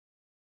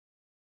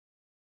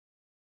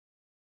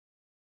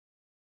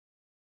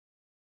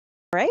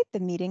All right, the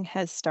meeting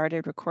has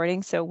started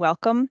recording, so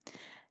welcome,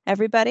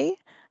 everybody.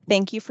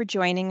 Thank you for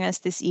joining us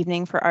this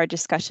evening for our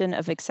discussion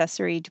of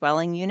accessory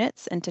dwelling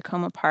units in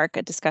Takoma Park,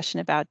 a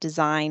discussion about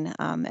design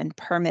and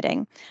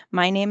permitting.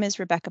 My name is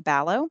Rebecca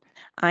Ballo.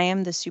 I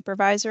am the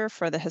supervisor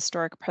for the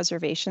Historic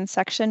Preservation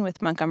section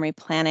with Montgomery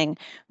Planning.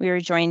 We are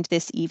joined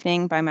this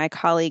evening by my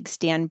colleagues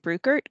Dan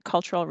Bruckert,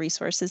 Cultural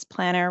Resources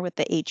Planner with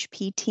the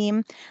HP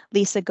team,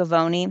 Lisa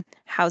Gavoni,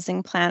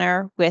 Housing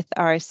Planner with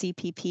our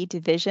CPP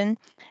division,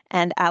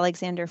 and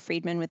Alexander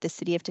Friedman with the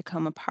City of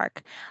Takoma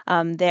Park.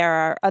 There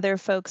are other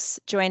folks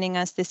joining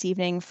us this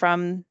evening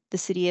from the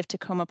City of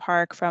Takoma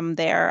Park, from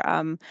their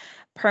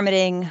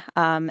permitting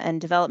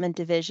and development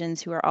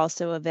divisions, who are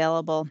also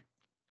available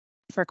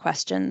for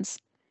questions.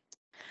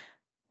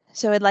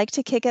 So I'd like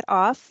to kick it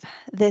off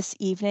this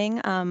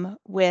evening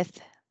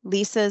with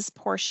Lisa's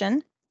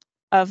portion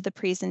of the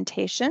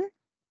presentation.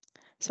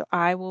 So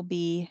I will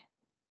be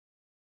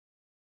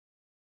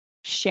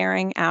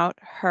sharing out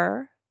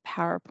her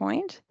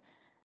PowerPoint.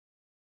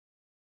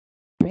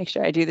 Make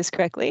sure I do this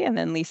correctly, and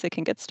then Lisa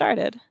can get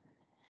started.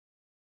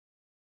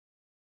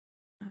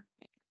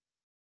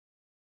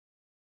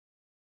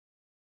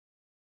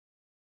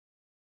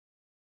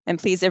 And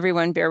please,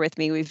 everyone, bear with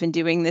me. We've been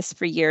doing this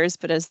for years,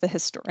 but as the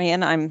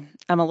historian, I'm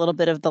a little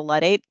bit of the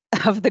Luddite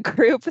of the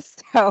group,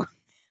 so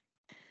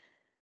it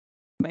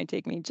might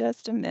take me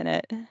just a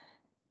minute.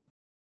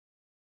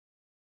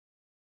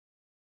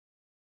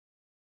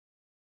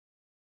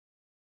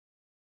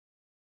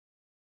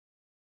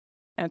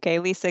 Okay,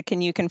 Lisa,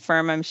 can you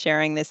confirm I'm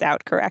sharing this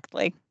out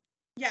correctly?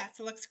 Yes,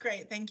 it looks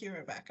great. Thank you,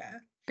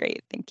 Rebecca.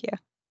 Great, thank you.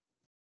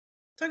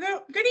 So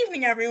good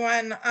evening,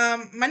 everyone.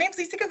 My name is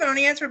Lisa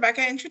Gavoni, as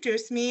Rebecca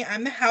introduced me.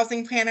 I'm the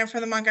housing planner for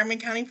the Montgomery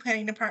County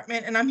Planning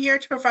Department, and I'm here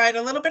to provide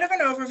a little bit of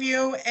an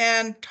overview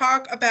and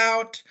talk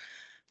about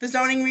the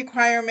zoning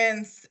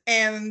requirements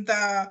and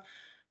the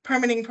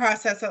permitting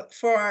process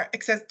for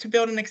to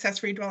build an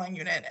accessory dwelling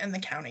unit in the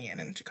county and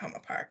in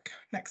Takoma Park.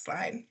 Next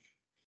slide.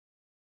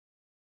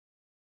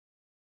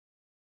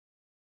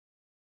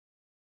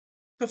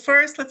 So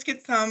first, let's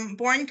get some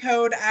boring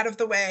code out of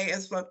the way.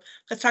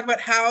 Let's talk about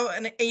how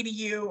an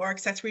ADU, or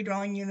accessory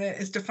dwelling unit,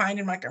 is defined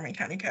in Montgomery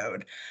County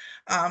Code.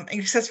 An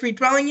accessory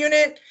dwelling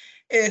unit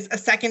is a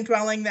second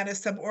dwelling that is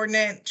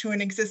subordinate to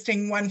an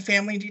existing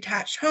one-family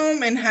detached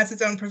home and has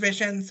its own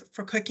provisions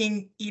for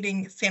cooking,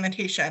 eating,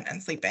 sanitation,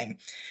 and sleeping.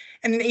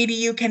 And an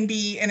ADU can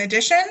be an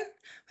addition,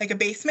 like a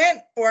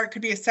basement, or it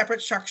could be a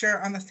separate structure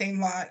on the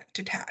same lot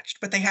detached,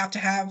 but they have to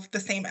have the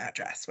same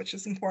address, which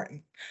is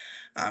important.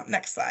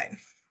 Next slide.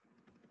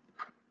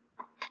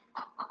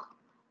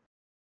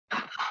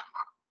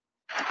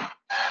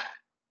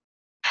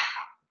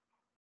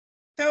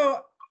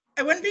 So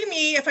it wouldn't be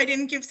me if I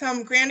didn't give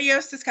some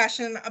grandiose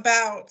discussion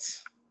about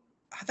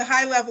the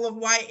high level of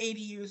why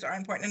ADUs are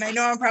important. And I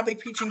know I'm probably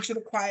preaching to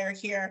the choir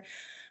here,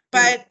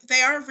 but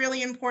they are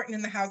really important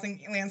in the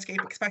housing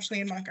landscape,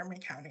 especially in Montgomery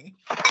County.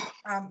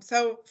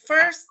 So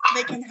first,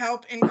 they can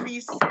help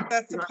increase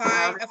the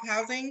supply of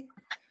housing.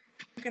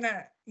 I'm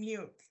gonna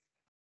mute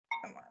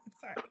someone,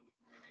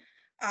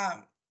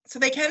 sorry. So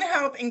they can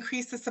help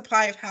increase the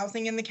supply of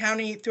housing in the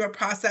county through a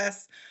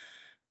process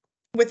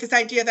with this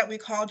idea that we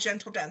call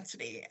gentle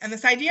density. And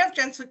this idea of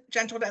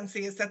gentle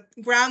density is that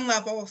ground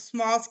level,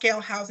 small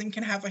scale housing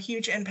can have a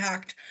huge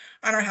impact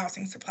on our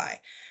housing supply.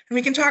 And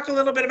we can talk a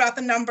little bit about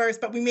the numbers,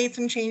 but we made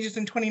some changes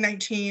in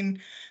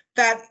 2019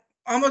 that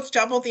almost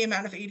doubled the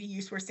amount of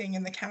ADUs we're seeing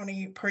in the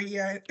county per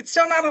year. It's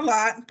still not a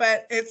lot,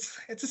 but it's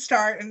a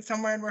start and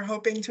somewhere, and we're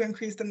hoping to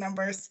increase the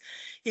numbers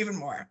even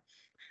more.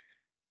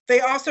 They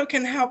also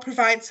can help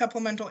provide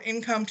supplemental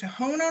income to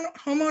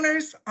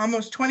homeowners.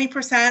 Almost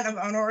 20% of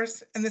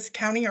owners in this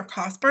county are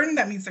cost burdened.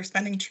 That means they're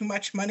spending too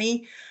much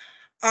money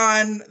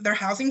on their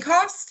housing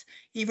costs,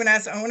 even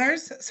as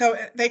owners. So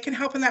they can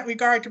help in that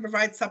regard to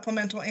provide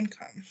supplemental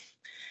income.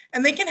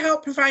 And they can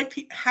help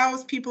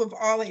house people of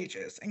all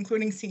ages,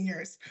 including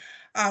seniors.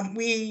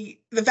 The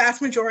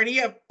vast majority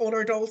of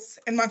older adults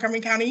in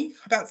Montgomery County,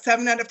 about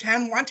 7 out of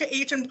 10, want to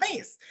age in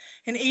place.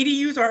 And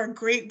ADUs are a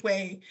great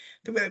way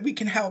that we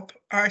can help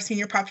our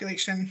senior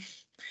population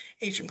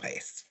age in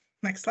place.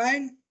 Next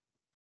slide.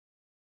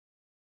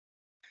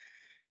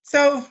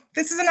 So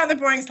this is another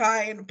boring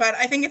slide, but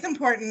I think it's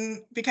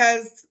important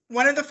because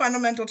one of the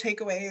fundamental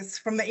takeaways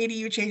from the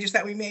ADU changes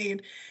that we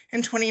made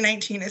in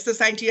 2019 is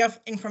this idea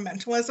of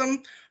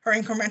incrementalism or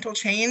incremental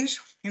change.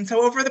 And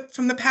so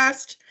from the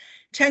past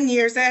 10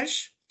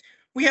 years-ish,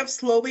 we have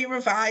slowly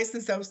revised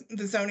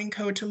the zoning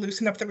code to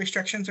loosen up the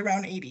restrictions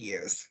around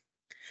ADUs.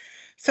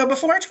 So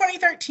before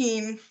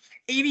 2013,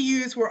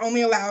 ADUs were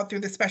only allowed through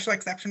the special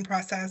exception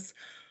process,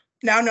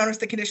 now known as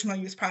the conditional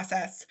use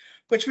process,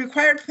 which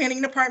required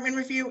planning department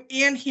review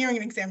and hearing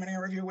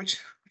examiner review, which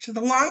is a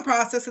long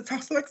process. It's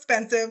also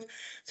expensive.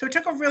 So it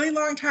took a really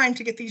long time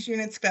to get these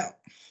units built.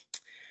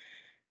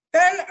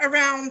 Then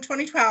around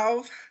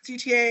 2012,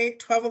 ZTA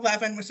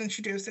 1211 was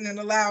introduced, and it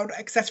allowed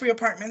accessory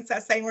apartments,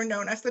 as they were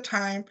known at the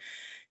time,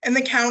 in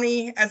the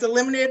county as a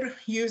limited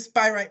use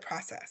by right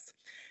process.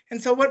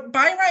 And so what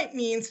by right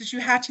means is you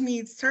had to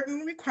meet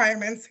certain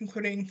requirements,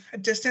 including a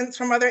distance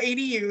from other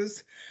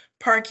ADUs,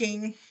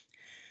 parking,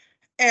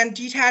 and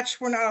detached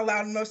were not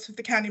allowed in most of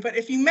the county. But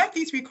if you met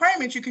these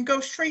requirements, you can go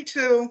straight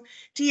to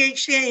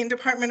DHCA and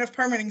Department of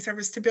Permitting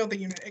Service to build the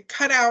unit. It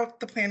cut out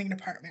the planning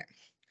department.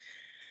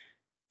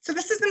 So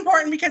this is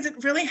important because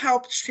it really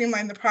helped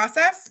streamline the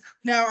process.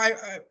 Now,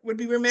 I would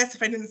be remiss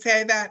if I didn't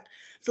say that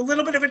it's a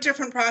little bit of a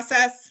different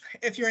process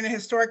if you're in a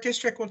historic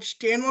district, which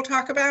Dan will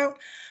talk about.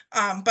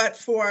 But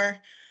for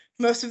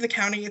most of the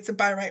county, it's a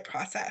by right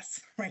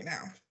process right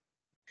now.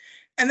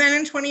 And then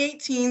in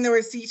 2018, there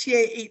was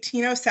ZTA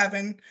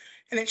 1807,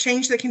 and it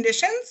changed the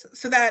conditions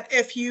so that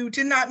if you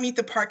did not meet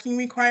the parking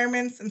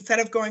requirements, instead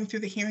of going through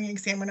the hearing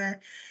examiner,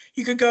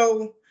 you could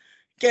go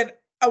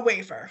get a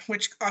waiver,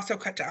 which also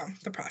cut down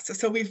the process.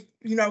 So we've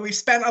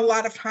spent a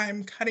lot of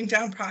time cutting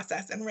down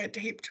process and red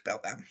tape to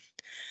build them.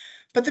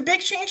 But the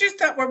big changes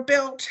that were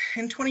built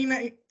in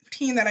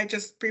 2019 that I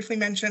just briefly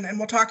mentioned, and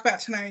we'll talk about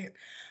tonight,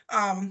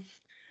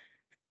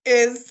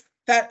 is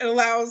that it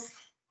allows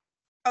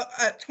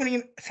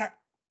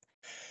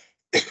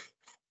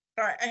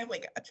sorry, I have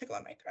like a tickle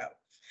in my throat.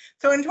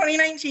 So in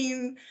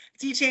 2019,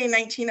 ZTA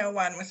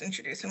 1901 was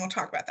introduced, and we'll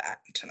talk about that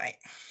tonight.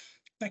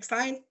 Next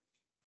slide.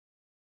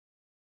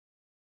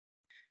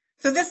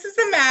 So this is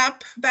a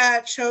map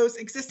that shows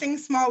existing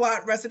small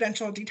lot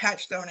residential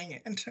detached zoning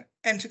in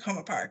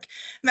Takoma Park.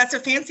 And that's a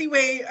fancy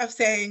way of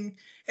saying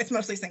it's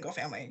mostly single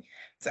family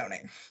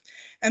zoning.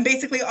 And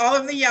basically all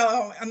of the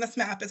yellow on this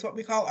map is what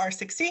we call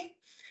R60.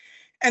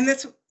 And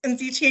this in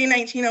ZTA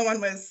 1901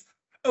 was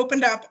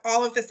opened up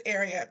all of this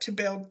area to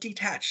build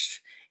detached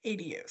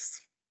ADUs.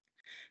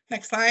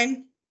 Next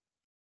slide.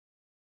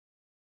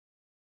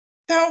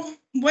 So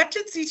what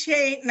did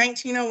ZTA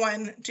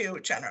 1901 do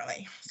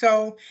generally?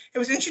 So it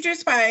was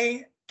introduced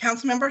by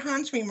Councilmember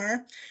Hans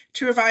Weimer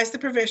to revise the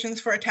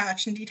provisions for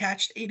attached and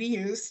detached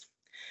ADUs.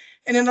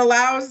 And it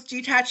allows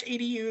detached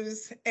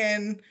ADUs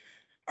in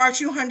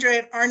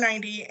R200,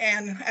 R90,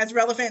 and as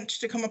relevant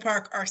to Takoma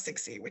Park,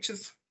 R60, which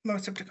is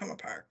most of Takoma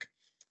Park.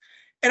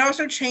 It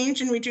also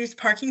changed and reduced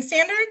parking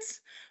standards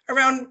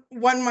around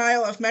 1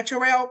 mile of Metro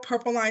Rail,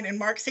 Purple Line, and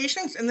MARC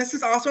stations. And this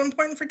is also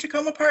important for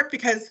Takoma Park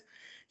because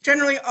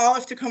generally all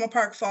of Takoma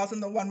Park falls in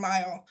the 1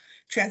 mile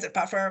transit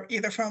buffer,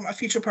 either from a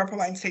future Purple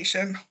Line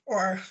station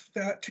or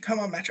the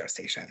Takoma Metro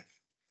station.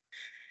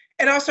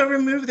 It also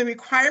removed the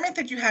requirement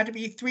that you had to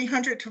be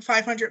 300 to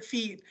 500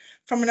 feet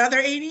from another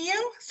ADU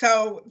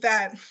so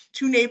that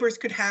two neighbors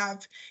could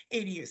have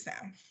ADUs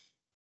now.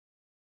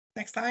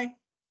 Next slide.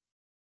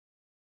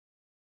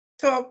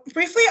 So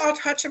briefly, I'll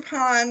touch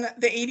upon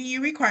the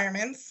ADU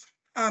requirements.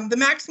 The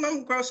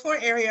maximum gross floor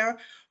area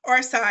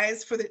or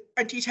size for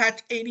a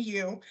detached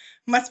ADU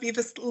must be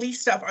the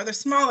least of or the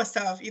smallest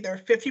of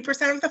either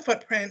 50% of the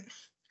footprint,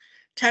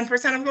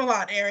 10% of the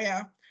lot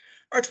area,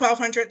 or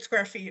 1,200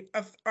 square feet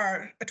of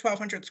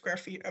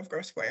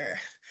gross floor area.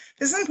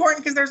 This is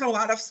important because there's a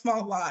lot of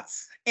small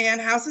lots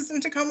and houses in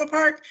Takoma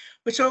Park,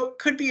 which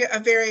could be a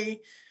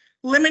very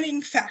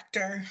limiting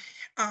factor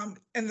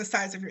in the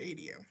size of your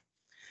ADU.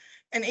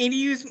 And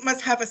ADUs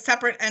must have a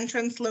separate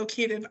entrance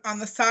located on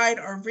the side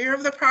or rear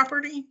of the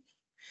property.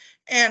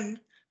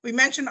 And we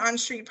mentioned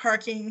on-street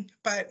parking,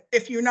 but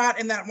if you're not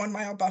in that 1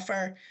 mile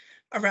buffer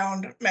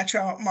around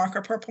Metro, MARC,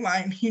 or Purple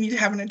Line, you need to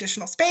have an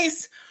additional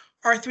space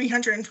or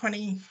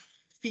 320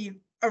 feet,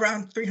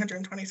 around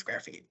 320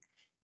 square feet.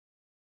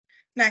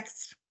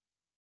 Next.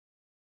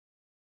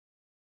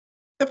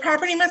 The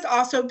property must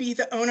also be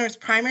the owner's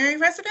primary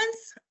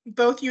residence.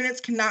 Both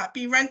units cannot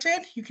be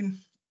rented.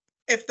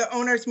 If the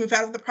owners move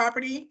out of the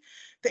property,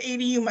 the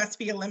ADU must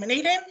be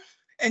eliminated,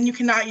 and you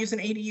cannot use an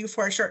ADU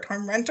for a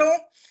short-term rental.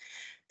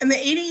 And the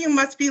ADU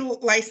must be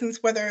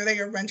licensed whether they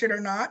are rented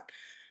or not.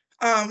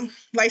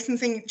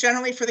 Licensing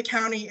generally for the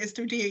county is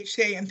through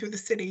DHCA, and through the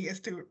city is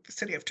through the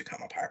city of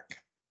Takoma Park.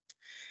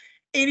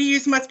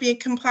 ADUs must be in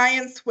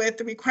compliance with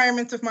the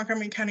requirements of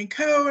Montgomery County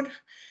Code,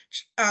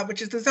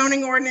 which is the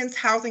zoning ordinance,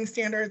 housing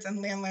standards,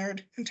 and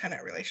landlord and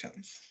tenant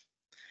relations.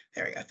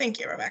 There we go. Thank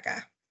you,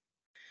 Rebecca.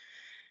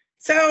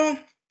 So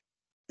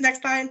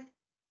next slide.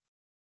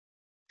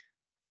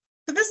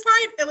 So this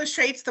slide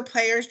illustrates the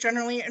players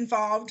generally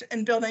involved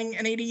in building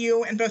an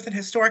ADU in both a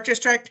historic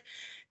district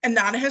and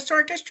not a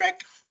historic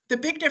district. The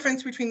big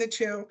difference between the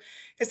two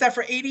is that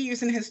for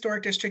ADUs in a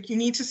historic district, you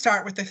need to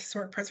start with the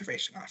Historic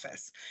Preservation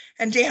Office.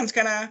 And Dan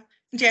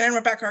and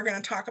Rebecca are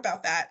gonna talk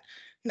about that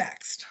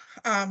next.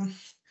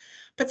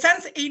 But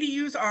since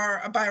ADUs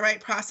are a by right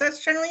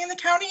process generally in the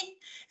county,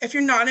 if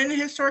you're not in a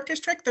historic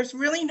district, there's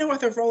really no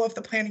other role of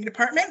the planning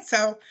department.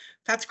 So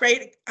that's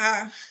great.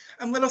 I'm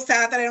a little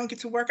sad that I don't get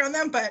to work on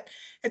them, but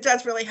it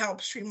does really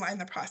help streamline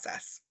the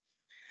process.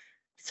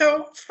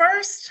 So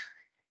first,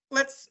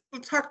 let's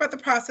talk about the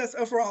process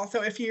overall.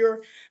 So if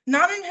you're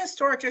not in a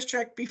historic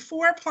district,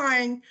 before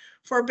applying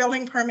for a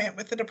building permit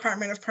with the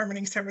Department of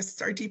Permitting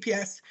Services, or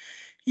DPS,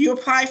 you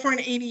apply for an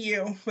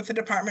ADU with the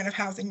Department of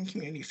Housing and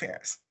Community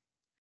Affairs,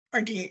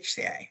 or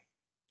DHCA.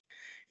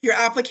 Your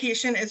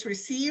application is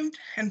received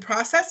and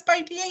processed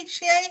by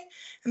DHCA,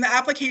 and the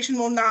application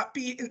will not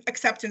be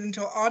accepted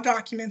until all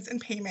documents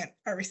and payment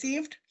are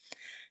received.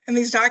 And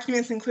these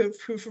documents include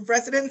proof of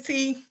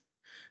residency,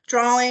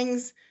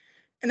 drawings,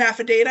 an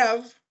affidavit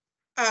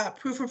of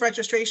proof of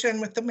registration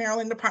with the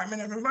Maryland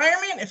Department of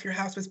Environment if your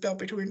house was built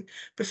before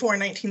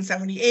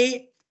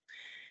 1978,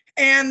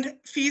 and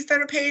fees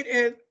that are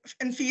paid,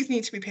 and fees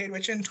need to be paid,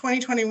 which in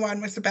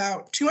 2021 was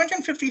about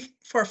 $250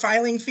 for a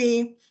filing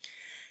fee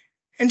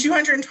and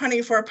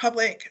 $220 for a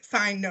public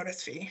sign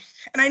notice fee.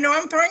 And I know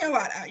I'm throwing a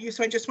lot at you,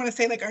 so I just want to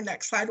say, like, our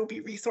next slide will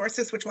be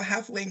resources, which will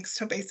have links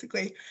to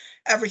basically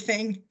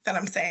everything that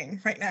I'm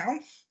saying right now.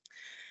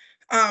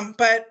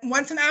 But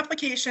once an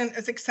application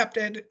is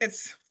accepted,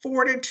 it's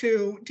forwarded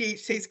to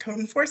DHCA's code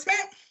enforcement,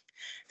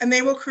 and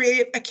they will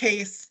create a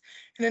case,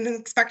 and an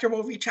inspector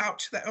will reach out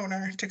to the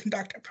owner to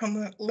conduct a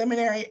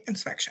preliminary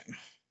inspection.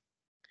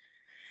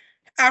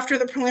 After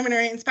the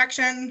preliminary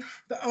inspection,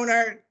 the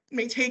owner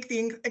may take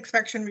the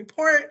inspection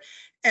report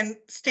and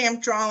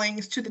stamp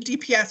drawings to the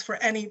DPS for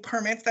any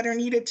permits that are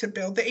needed to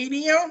build the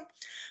ADU,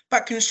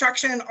 but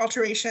construction,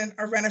 alteration,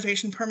 or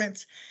renovation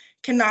permits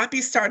cannot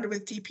be started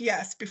with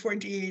DPS before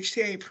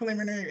DHCA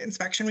preliminary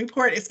inspection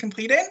report is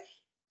completed.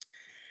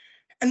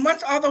 And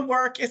once all the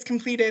work is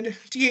completed,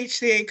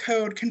 DHCA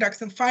code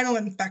conducts a final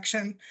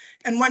inspection.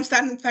 And once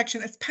that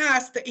inspection is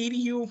passed, the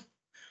ADU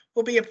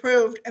will be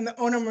approved, and the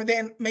owner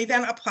may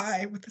then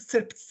apply with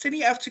the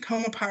City of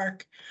Takoma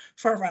Park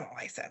for a rental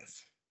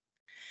license.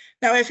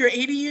 Now, if your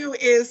ADU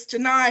is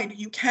denied,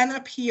 you can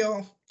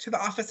appeal to the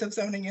Office of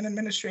Zoning and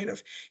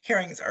Administrative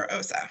Hearings, or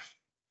OZA.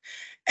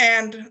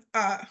 And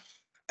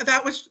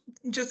that was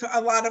just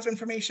a lot of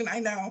information, I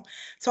know.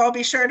 So I'll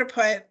be sure to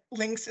put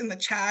links in the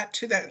chat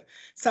to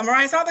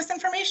summarize all this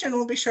information.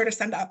 We'll be sure to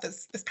send out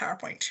this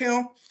PowerPoint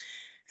too.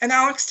 And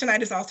Alex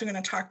tonight is also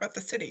going to talk about the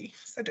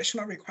city's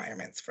additional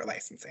requirements for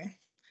licensing.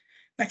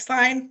 Next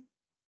slide. And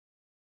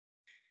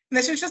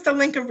this is just a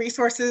link of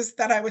resources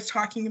that I was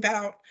talking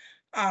about.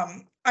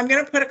 I'm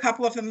going to put a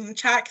couple of them in the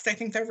chat because I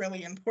think they're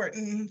really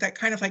important, that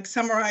kind of like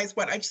summarize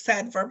what I've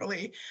said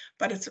verbally,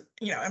 but it's,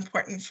 you know,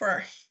 important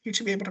for you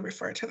to be able to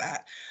refer to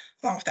that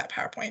along with that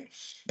PowerPoint.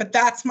 But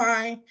that's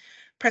my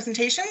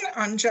presentation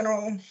on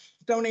general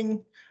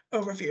zoning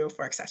overview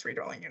for accessory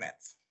dwelling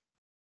units.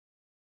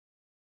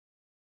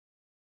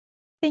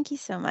 Thank you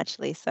so much,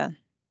 Lisa.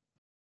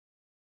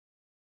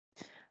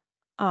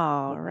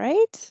 All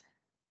right.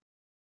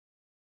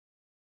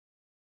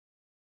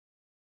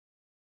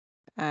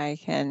 I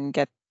can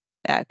get,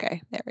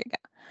 okay, there we go.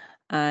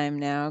 I'm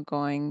now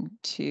going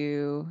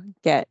to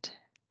get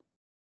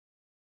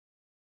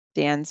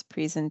Dan's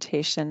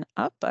presentation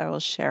up. I will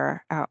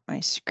share out my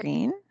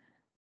screen.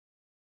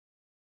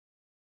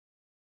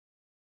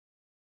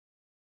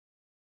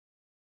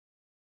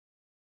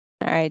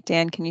 All right,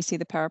 Dan, can you see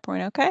the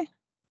PowerPoint okay?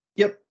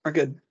 Yep, we're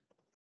good.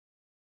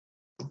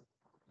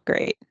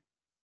 Great.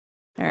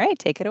 All right,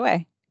 take it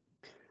away.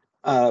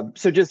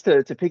 So just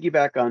to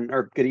piggyback on,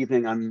 or good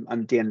evening,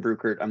 I'm Dan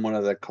Bruckert. I'm one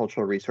of the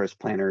cultural resource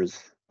planners,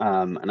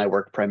 and I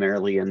work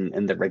primarily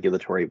in the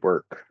regulatory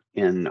work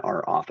in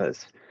our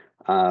office.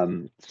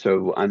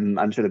 So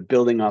I'm sort of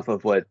building off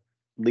of what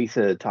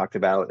Lisa talked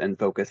about and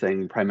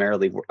focusing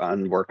primarily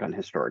on work on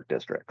historic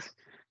districts.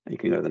 You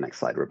can go to the next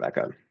slide,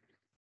 Rebecca.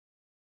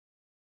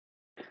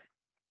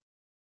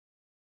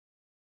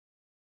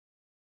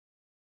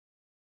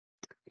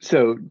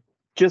 So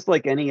just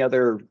like any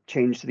other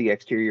change to the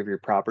exterior of your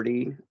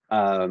property,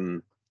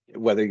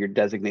 whether you're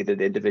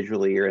designated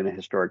individually or in a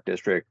historic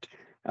district,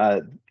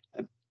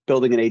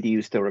 building an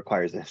ADU still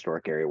requires a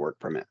historic area work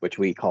permit, which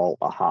we call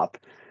a HOP.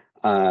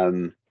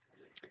 You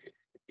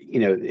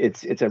know,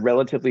 it's a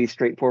relatively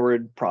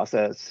straightforward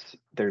process.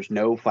 There's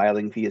no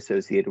filing fee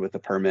associated with the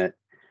permit.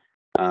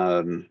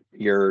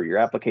 Your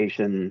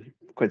application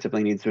quite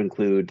simply needs to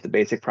include the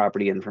basic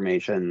property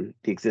information,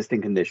 the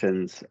existing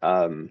conditions,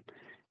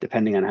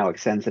 depending on how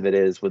extensive it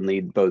is, would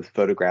need both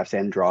photographs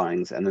and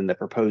drawings, and then the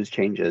proposed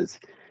changes.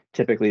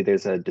 Typically,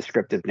 there's a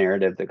descriptive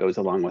narrative that goes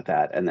along with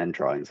that, and then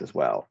drawings as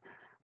well.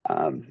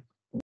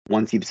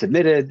 Once you've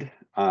submitted,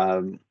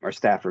 our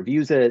staff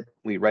reviews it.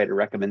 We write a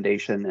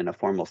recommendation in a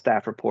formal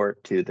staff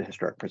report to the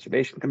Historic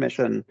Preservation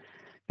Commission.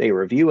 They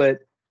review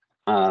it.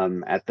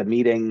 At the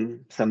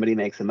meeting, somebody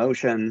makes a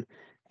motion,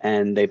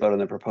 and they vote on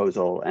the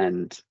proposal.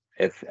 And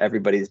if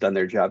everybody's done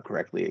their job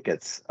correctly, it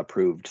gets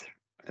approved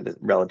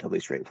relatively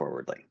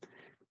straightforwardly.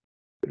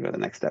 Go to the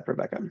next step,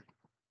 Rebecca.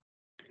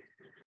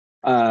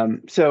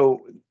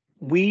 So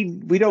we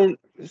don't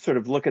sort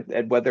of look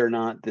at whether or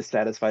not this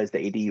satisfies the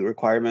ADU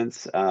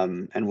requirements,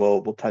 and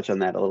we'll touch on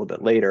that a little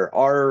bit later.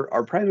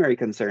 Our primary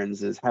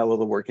concerns is how will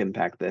the work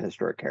impact the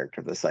historic character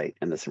of the site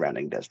and the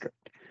surrounding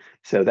district.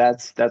 So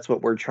that's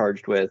what we're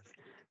charged with.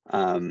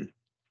 There's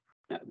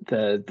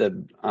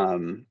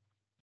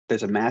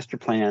a master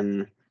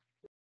plan.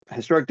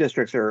 Historic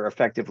districts are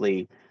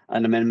effectively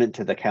an amendment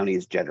to the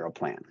county's general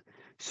plan.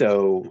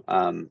 So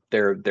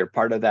they're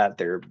part of that.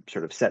 They're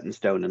sort of set in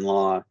stone in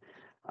law.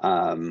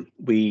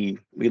 We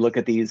look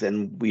at these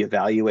and we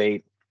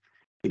evaluate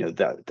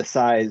the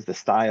size, the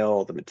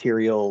style, the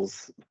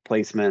materials,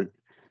 placement,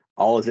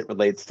 all as it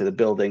relates to the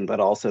building, but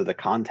also the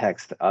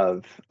context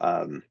of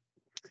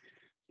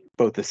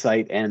both the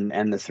site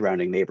and the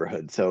surrounding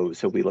neighborhood. So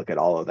we look at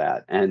all of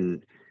that.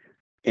 And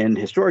in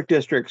historic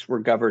districts, we're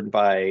governed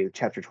by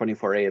Chapter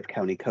 24A of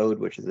County Code,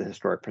 which is the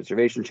historic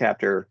preservation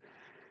chapter,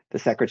 the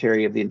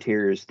Secretary of the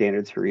Interior's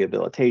Standards for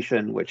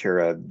Rehabilitation, which are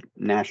a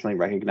nationally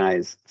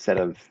recognized set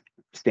of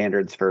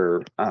standards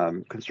for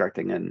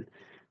constructing in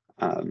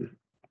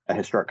a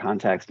historic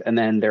context. And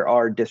then there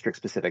are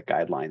district-specific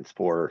guidelines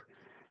for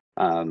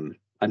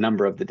a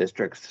number of the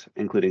districts,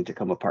 including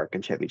Takoma Park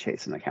and Chevy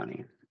Chase in the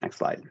county. Next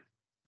slide.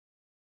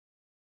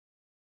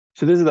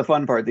 So this is the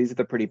fun part. These are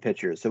the pretty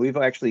pictures. So we've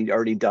actually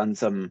already done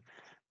some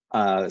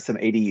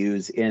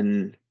ADUs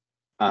in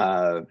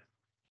the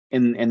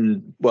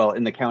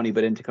county,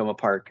 but in Takoma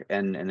Park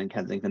and in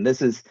Kensington.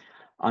 This is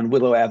on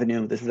Willow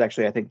Avenue. This is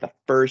actually, I think, the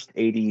first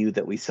ADU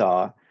that we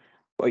saw.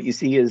 What you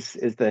see is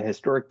the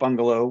historic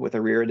bungalow with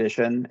a rear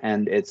addition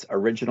and its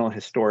original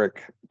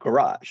historic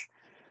garage.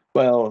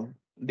 Well,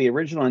 the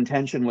original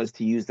intention was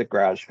to use the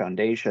garage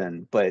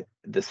foundation, but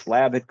the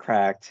slab had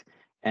cracked,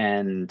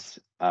 and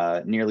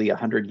nearly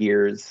 100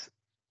 years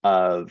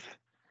of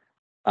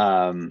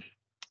after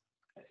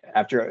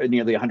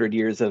nearly 100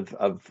 years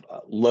of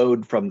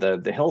load from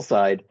the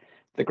hillside,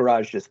 the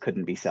garage just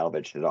couldn't be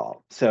salvaged at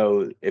all.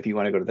 So if you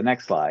want to go to the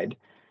next slide,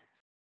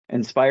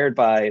 inspired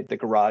by the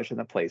garage and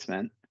the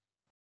placement,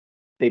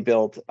 they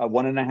built a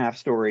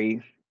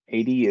 1.5-story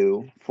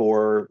ADU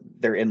for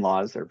their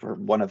in-laws, or for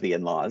one of the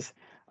in-laws,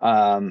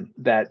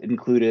 that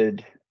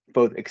included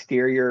both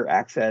exterior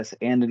access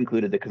and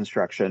included the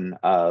construction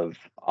of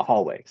a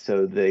hallway.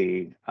 So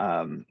the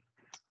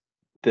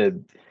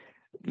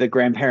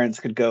grandparents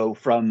could go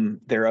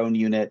from their own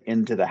unit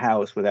into the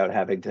house without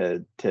having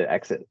to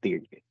exit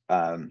the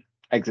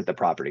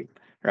property,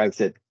 or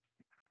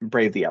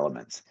brave the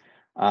elements.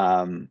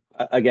 Again,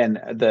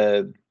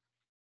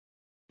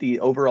 the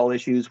overall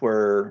issues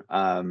were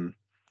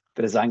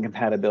the design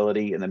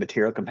compatibility and the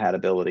material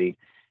compatibility.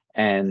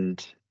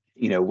 And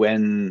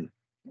when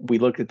we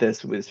looked at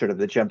this, with sort of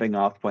the jumping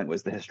off point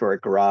was the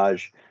historic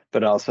garage,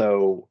 but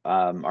also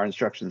our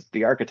instructions to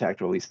the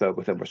architect when we spoke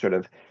with him were sort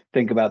of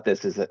think about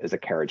this as a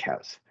carriage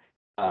house,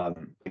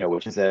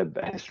 which is a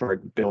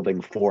historic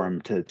building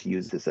form to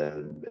use as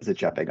a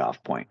jumping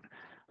off point.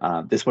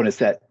 This one is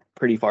set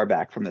pretty far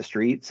back from the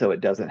street, so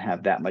it doesn't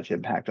have that much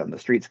impact on the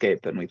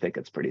streetscape, and we think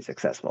it's pretty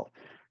successful.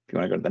 If you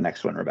want to go to the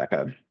next one,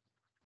 Rebecca.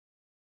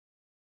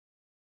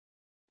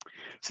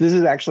 So this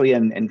is actually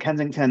in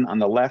Kensington. On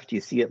the left,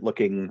 you see it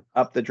looking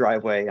up the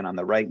driveway, and on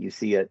the right, you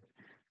see it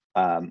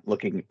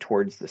looking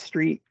towards the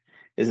street.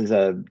 This is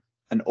an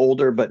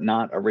older but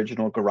not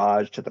original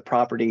garage to the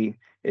property.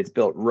 It's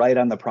built right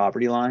on the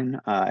property line.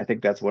 I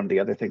think that's one of the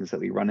other things that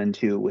we run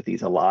into with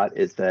these a lot,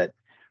 is that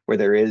where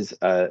there is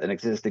an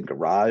existing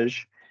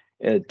garage,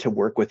 to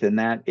work within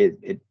that,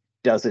 it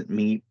doesn't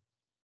meet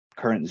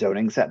current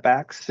zoning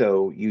setbacks.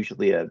 So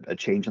usually a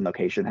change in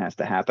location has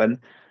to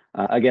happen.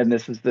 Again,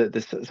 this is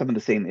some of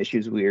the same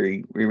issues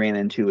we ran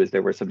into, as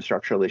there were some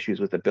structural issues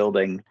with the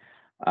building,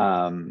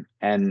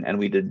 and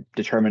we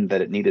determined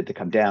that it needed to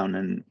come down.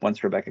 And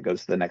once Rebecca goes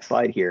to the next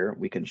slide here,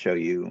 we can show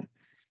you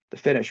the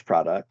finished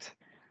product.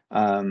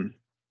 So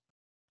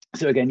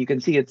again, you can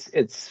see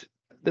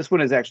this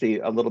one is actually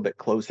a little bit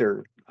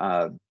closer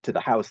to the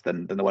house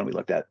than the one we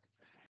looked at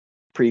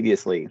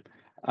previously,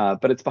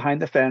 but it's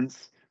behind the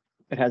fence.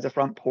 It has a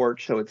front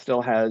porch, so it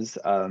still has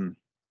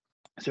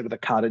sort of the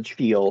cottage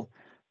feel.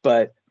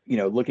 But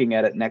looking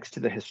at it next to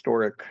the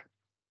historic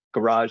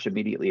garage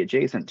immediately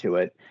adjacent to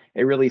it,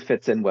 it really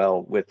fits in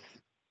well with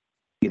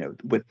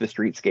with the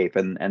streetscape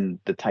and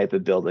the type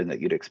of building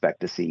that you'd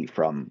expect to see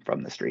from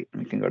the street.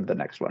 And we can go to the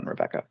next one,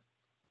 Rebecca.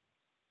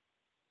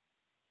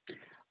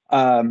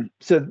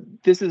 So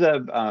this is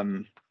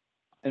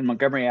in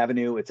Montgomery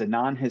Avenue. It's a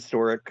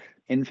non-historic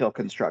infill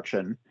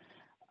construction,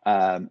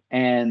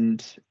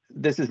 and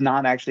this is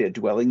not actually a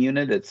dwelling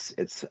unit.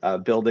 It's a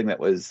building that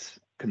was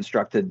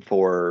constructed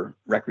for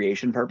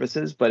recreation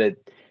purposes, but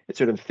it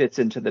sort of fits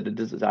into the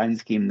design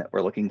scheme that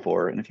we're looking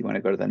for. And if you want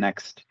to go to the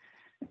next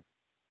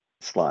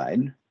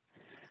slide.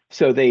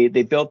 So they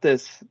built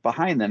this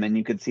behind them, and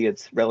you can see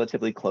it's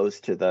relatively close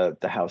to the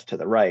house to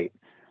the right.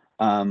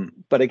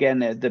 But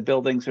again, the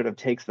building sort of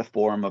takes the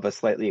form of a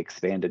slightly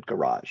expanded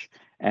garage.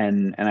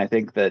 And I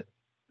think that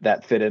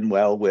fit in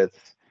well with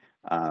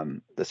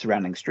the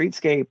surrounding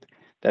streetscape.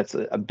 That's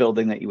a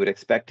building that you would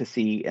expect to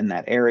see in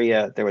that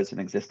area. There was an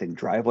existing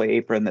driveway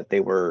apron that they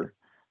were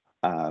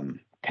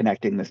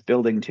connecting this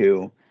building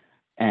to.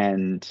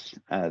 And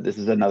this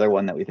is another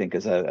one that we think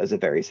is a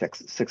very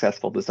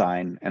successful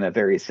design and a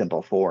very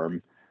simple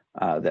form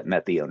that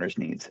met the owner's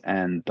needs.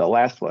 And the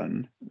last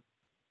one.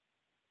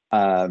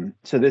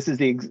 So this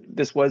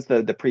was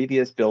the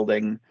previous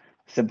building,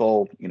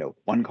 simple,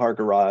 one-car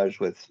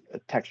garage with a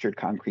textured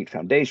concrete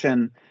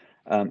foundation.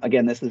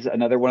 Again, this is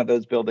another one of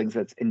those buildings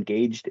that's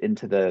engaged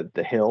into the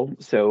hill.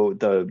 So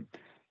the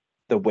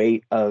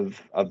weight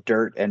of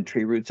dirt and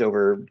tree roots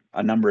over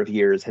a number of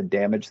years had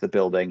damaged the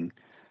building.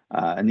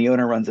 And the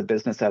owner runs a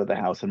business out of the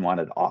house and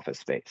wanted office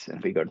space. And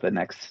if we go to the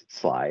next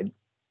slide.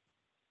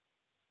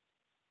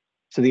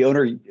 So the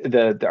owner,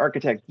 the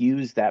architect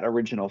used that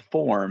original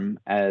form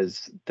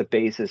as the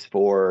basis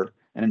for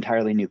an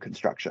entirely new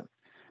construction.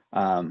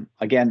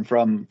 Again,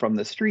 from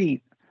the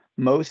street,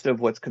 most of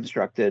what's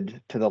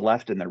constructed to the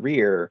left and the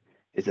rear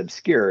is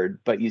obscured,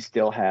 but you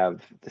still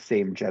have the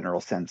same general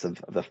sense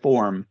of the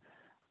form.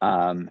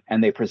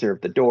 And they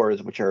preserve the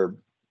doors, which are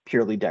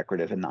purely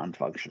decorative and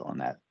non-functional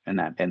in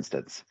that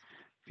instance.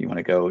 If you want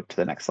to go to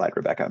the next slide,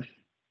 Rebecca.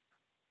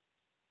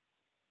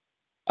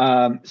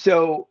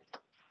 So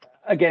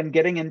again,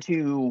 getting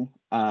into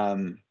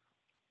the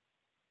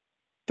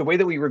way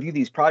that we review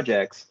these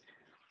projects,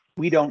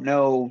 we don't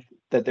know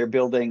that they're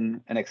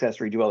building an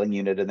accessory dwelling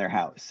unit in their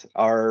house.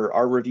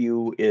 Our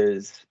review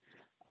is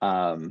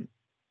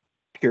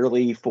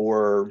purely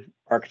for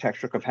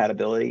architectural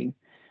compatibility.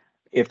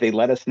 If they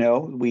let us know,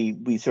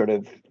 we sort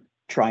of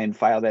try and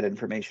file that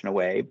information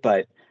away,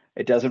 but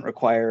it doesn't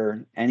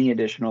require any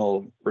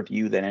additional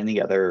review than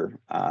any other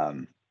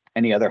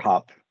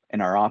hop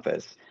in our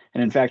office.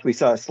 And in fact, we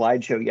saw a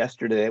slideshow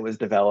yesterday that was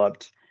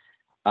developed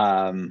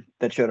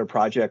that showed a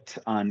project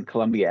on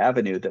Columbia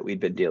Avenue that we'd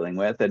been dealing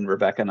with. And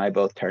Rebecca and I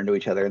both turned to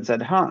each other and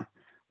said,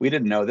 we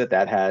didn't know that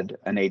that had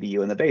an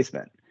ADU in the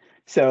basement.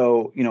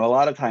 So, a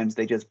lot of times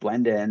they just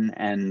blend in,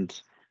 and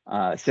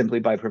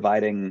simply by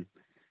providing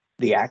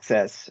the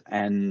access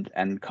and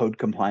code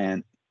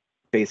compliant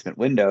basement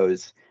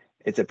windows,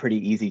 it's a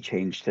pretty easy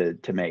change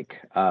to make.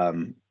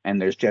 And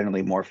there's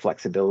generally more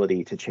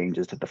flexibility to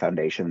changes to the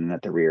foundation and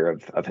at the rear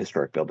of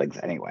historic buildings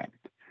anyway.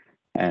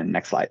 And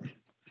next slide.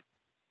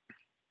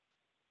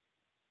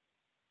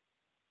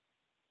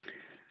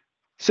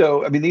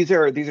 So, I mean, these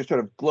are sort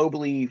of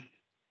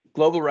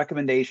global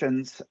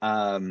recommendations.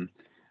 Find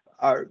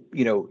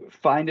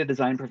a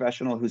design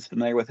professional who's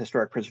familiar with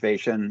historic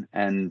preservation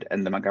and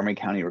the Montgomery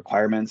County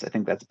requirements. I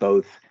think that's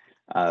both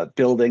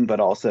building, but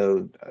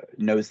also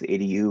knows the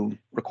ADU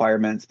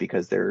requirements,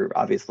 because there are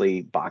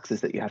obviously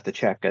boxes that you have to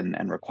check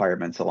and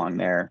requirements along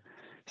there.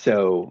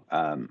 So,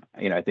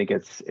 I think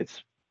it's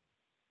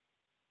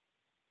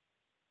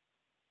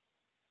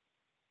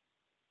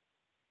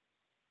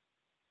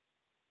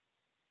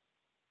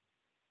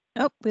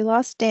Oh, we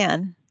lost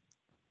Dan.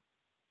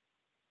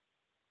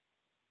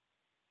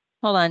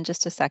 Hold on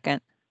just a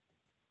second.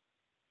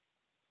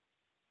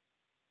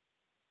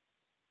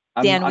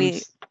 Dan,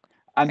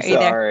 I'm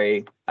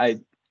sorry. I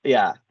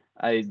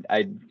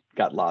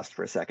got lost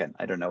for a second.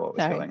 I don't know what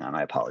was going on.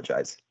 I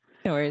apologize.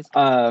 No worries.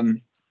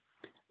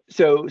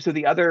 So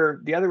the other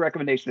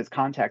recommendation is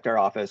contact our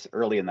office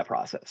early in the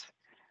process.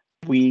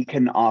 We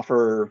can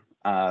offer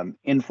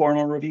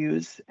informal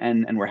reviews,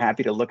 and we're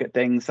happy to look at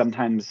things.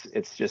 Sometimes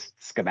it's just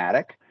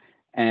schematic,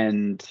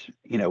 and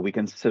we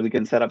can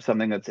set up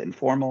something that's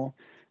informal.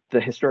 The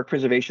historic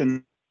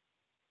preservation,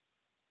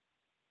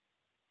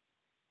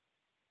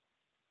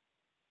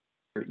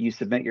 you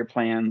submit your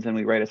plans and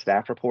we write a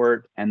staff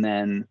report, and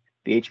then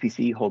the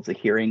HPC holds a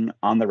hearing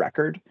on the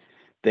record.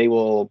 They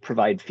will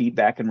provide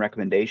feedback and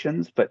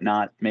recommendations, but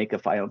not make a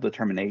final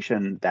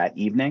determination that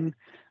evening.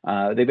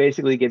 They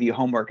basically give you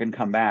homework and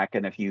come back,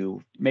 and if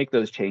you make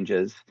those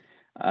changes,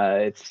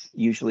 it's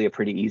usually a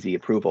pretty easy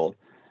approval.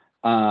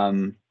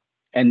 And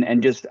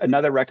just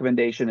another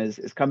recommendation is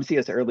come see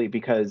us early,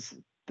 because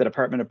the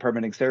Department of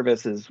Permitting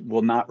Services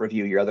will not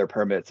review your other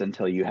permits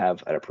until you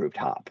have an approved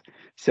hop.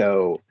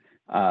 So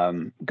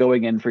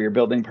going in for your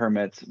building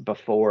permits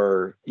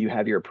before you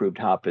have your approved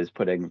hop is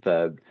putting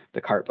the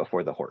cart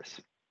before the horse.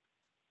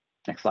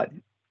 Next slide.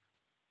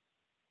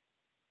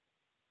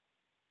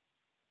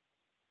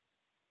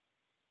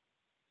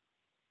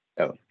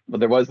 Oh, well,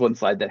 there was one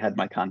slide that had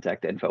my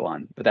contact info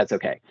on, but that's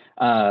okay.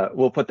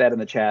 We'll put that in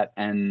the chat,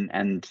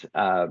 and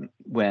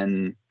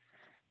when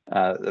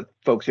the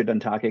folks are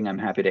done talking, I'm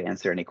happy to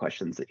answer any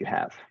questions that you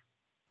have.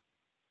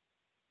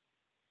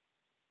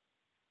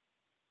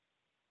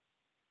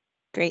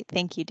 Great,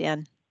 thank you,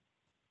 Dan.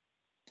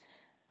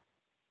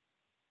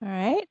 All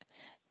right,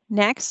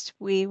 next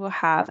we will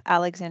have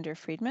Alexander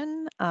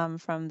Friedman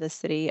from the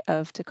city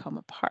of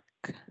Takoma Park.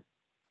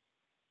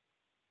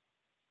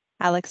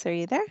 Alex, are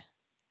you there?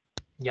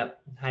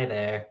 Yep, hi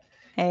there.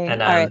 Hey, and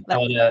all right, I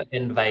want to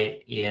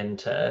invite Ian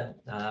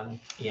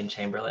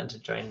Chamberlain to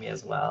join me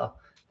as well,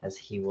 as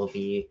he will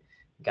be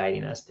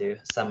guiding us through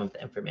some of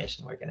the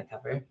information we're going to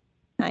cover.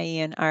 Hi,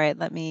 Ian. All right,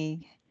 let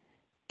me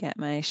get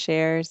my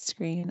share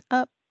screen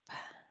up.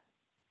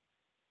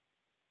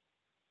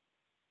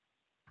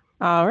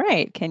 All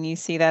right, can you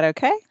see that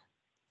okay?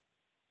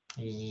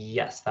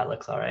 Yes, that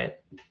looks all right.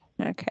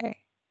 Okay,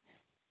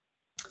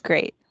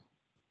 great.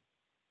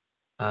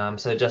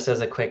 So just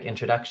as a quick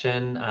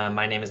introduction,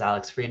 my name is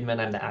Alex Friedman.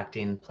 I'm the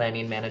acting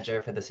planning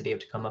manager for the city of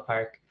Takoma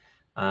Park.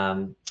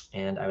 And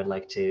I would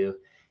like to,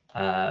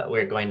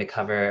 we're going to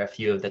cover a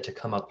few of the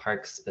Takoma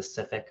Park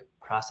specific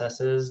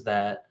processes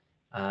that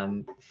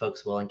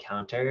folks will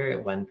encounter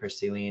when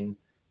pursuing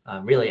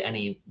really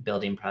any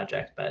building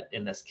project, but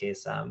in this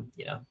case,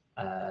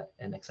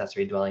 an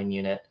accessory dwelling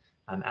unit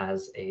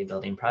as a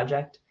building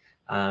project.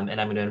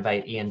 And I'm going to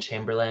invite Ian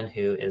Chamberlain,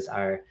 who is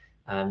our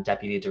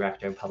Deputy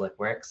Director of Public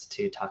Works,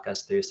 to talk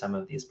us through some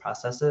of these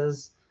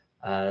processes,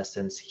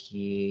 since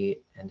he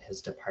and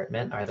his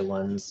department are the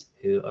ones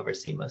who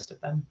oversee most of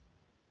them.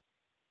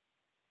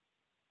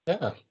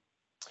 Yeah.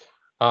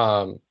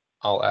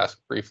 I'll ask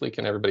briefly,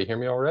 can everybody hear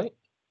me all right?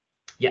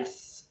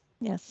 Yes.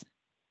 Yes.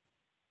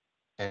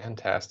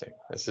 Fantastic.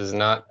 This is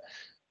not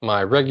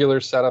my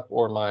regular setup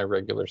or my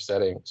regular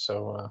setting,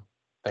 so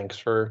thanks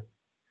for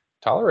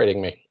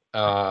tolerating me.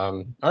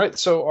 All right,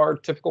 so our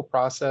typical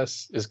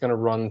process is going to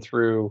run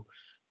through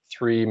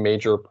 3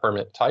 major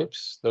permit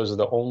types. Those are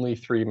the only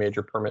 3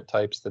 major permit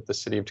types that the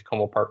City of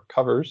Takoma Park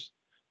covers.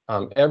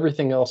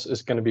 Everything else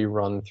is going to be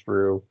run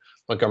through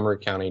Montgomery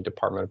County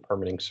Department of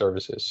Permitting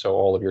Services. So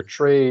all of your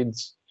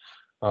trades,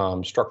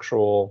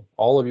 structural,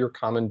 all of your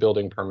common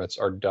building permits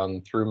are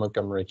done through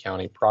Montgomery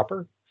County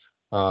proper.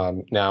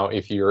 Now,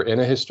 if you're in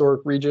a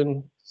historic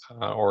region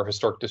or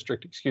historic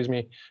district, excuse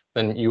me,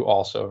 then you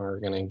also are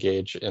going to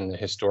engage in the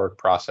historic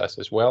process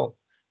as well.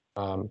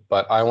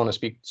 But I want to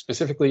speak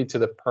specifically to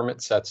the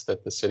permit sets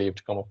that the City of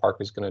Takoma Park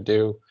is going to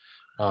do.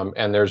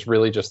 And there's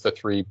really just the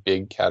 3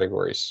 big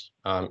categories.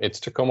 It's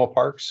Takoma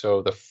Park,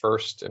 so the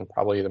first and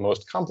probably the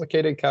most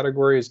complicated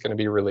category is going to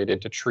be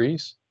related to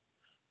trees.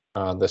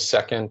 The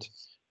second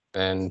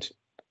and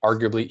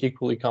arguably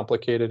equally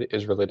complicated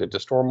is related to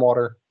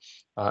stormwater.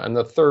 And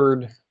the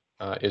third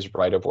is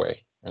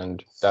right-of-way,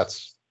 and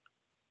that's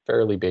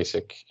fairly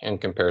basic in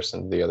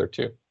comparison to the other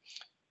 2.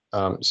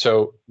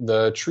 So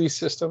the tree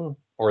system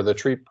or the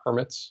tree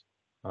permits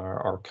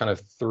are kind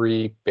of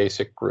 3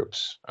 basic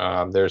groups.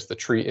 There's the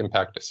tree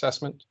impact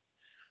assessment,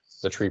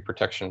 the tree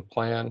protection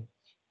plan,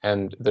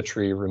 and the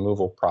tree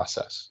removal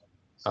process.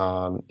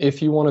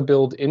 If you want to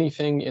build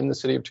anything in the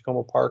City of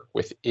Takoma Park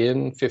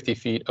within 50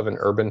 feet of an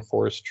urban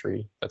forest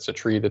tree, that's a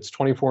tree that's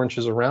 24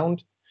 inches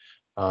around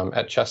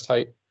at chest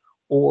height,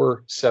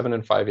 or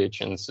 7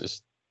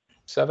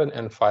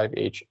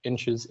 5/8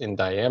 inches in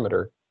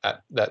diameter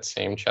at that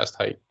same chest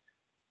height,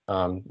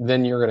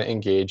 then you're going to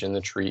engage in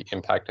the tree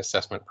impact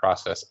assessment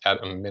process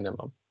at a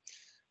minimum.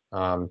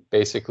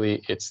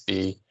 Basically, it's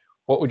the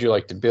what would you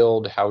like to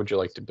build, how would you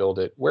like to build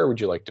it, where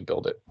would you like to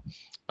build it?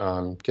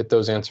 Get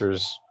those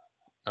answers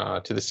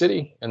to the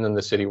city, and then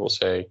the city will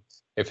say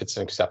if it's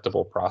an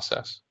acceptable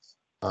process.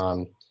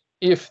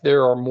 If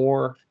there are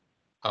more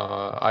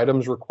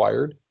items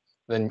required,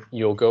 then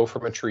you'll go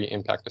from a tree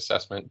impact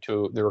assessment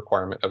to the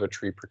requirement of a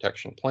tree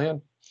protection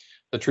plan.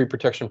 The tree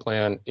protection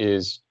plan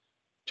is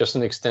just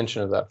an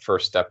extension of that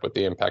first step with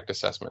the impact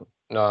assessment.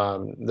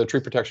 The tree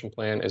protection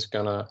plan is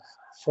going to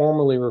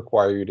formally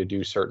require you to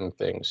do certain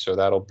things. So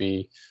that'll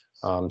be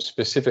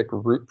specific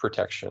root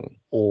protection,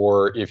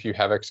 or if you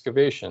have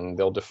excavation,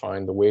 they'll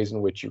define the ways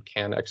in which you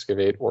can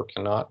excavate or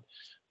cannot.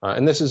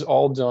 And this is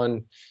all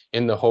done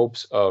in the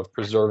hopes of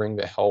preserving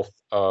the health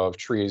of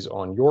trees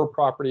on your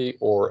property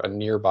or a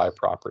nearby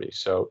property.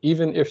 So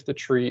even if the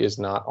tree is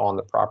not on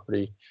the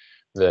property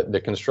that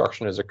the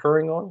construction is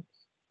occurring on,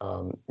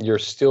 you're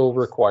still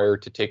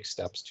required to take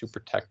steps to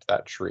protect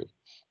that tree.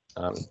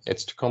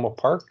 It's Takoma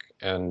Park,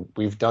 and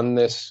we've done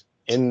this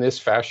in this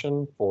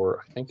fashion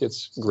for, I think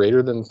it's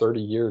greater than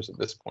 30 years at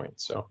this point.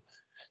 So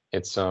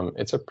it's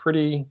a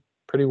pretty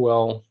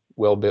well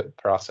built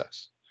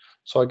process.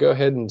 So I'll go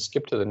ahead and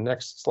skip to the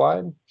next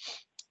slide.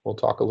 We'll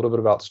talk a little bit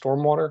about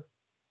stormwater.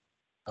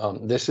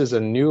 This is a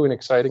new and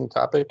exciting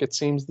topic, it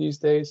seems, these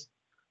days,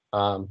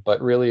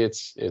 but really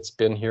it's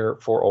been here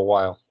for a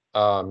while.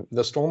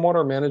 The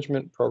stormwater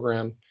management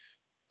program,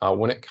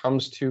 when it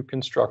comes to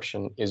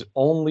construction, is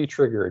only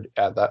triggered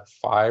at that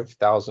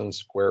 5,000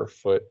 square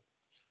foot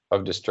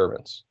of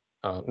disturbance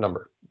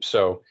number.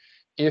 So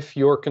if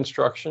your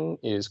construction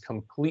is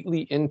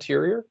completely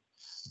interior,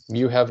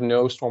 you have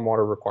no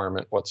stormwater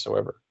requirement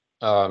whatsoever.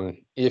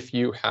 If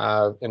you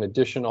have an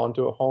addition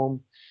onto a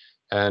home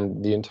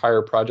and the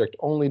entire project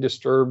only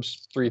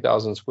disturbs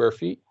 3,000 square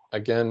feet,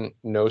 again,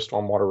 no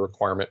stormwater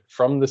requirement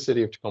from the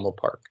City of Takoma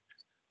Park.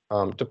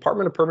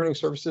 Department of Permitting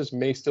Services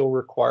may still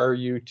require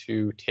you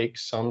to take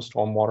some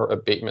stormwater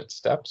abatement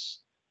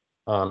steps,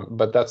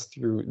 but that's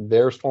through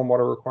their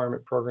stormwater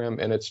requirement program,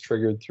 and it's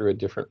triggered through a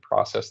different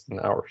process than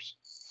ours.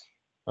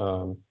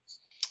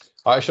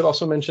 I should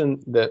also mention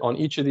that on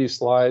each of these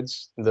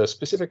slides, the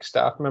specific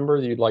staff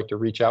member that you'd like to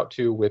reach out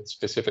to with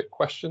specific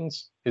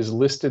questions is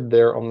listed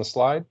there on the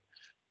slide.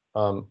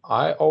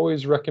 I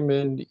always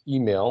recommend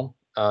email,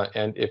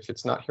 and if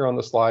it's not here on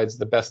the slides,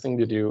 the best thing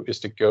to do is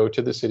to go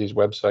to the city's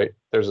website.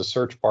 There's a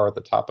search bar at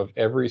the top of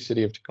every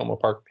City of Takoma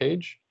Park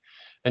page,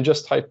 and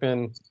just type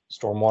in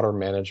stormwater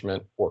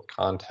management or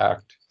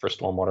contact for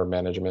stormwater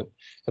management.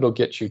 It'll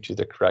get you to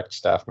the correct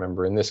staff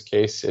member. In this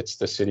case, it's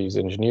the city's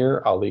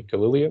engineer, Ali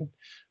Kalilian.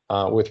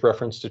 With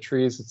reference to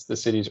trees, it's the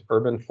city's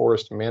urban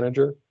forest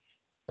manager,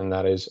 and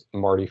that is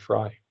Marty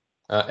Fry.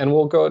 And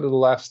we'll go to the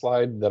last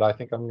slide that I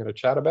think I'm going to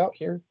chat about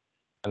here,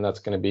 and that's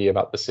going to be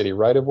about the city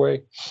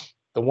right-of-way.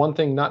 The one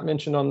thing not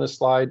mentioned on this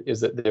slide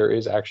is that there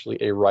is actually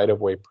a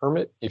right-of-way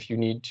permit if you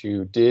need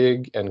to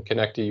dig and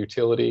connect a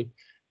utility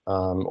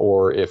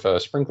or if a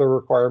sprinkler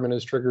requirement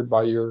is triggered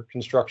by your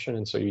construction,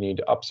 and so you need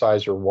to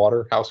upsize your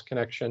water house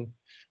connection,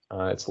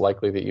 it's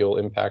likely that you'll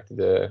impact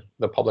the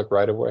public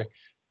right-of-way.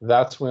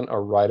 That's when a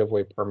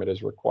right-of-way permit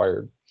is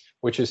required,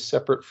 which is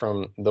separate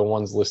from the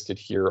ones listed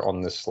here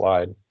on this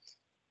slide.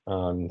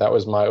 That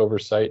was my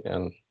oversight,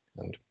 and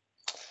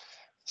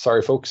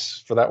sorry,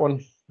 folks, for that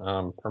one.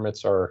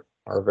 Permits are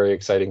a very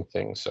exciting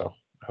thing, so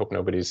I hope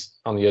nobody's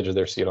on the edge of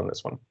their seat on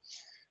this one.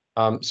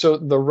 So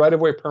the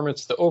right-of-way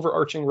permits, the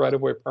overarching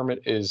right-of-way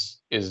permit is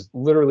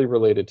literally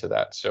related to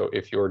that. So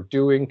if you're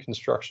doing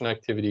construction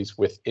activities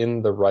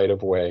within the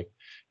right-of-way,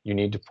 you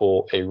need to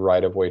pull a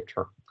right-of-way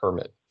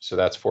permit. So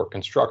that's for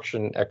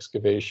construction,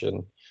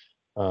 excavation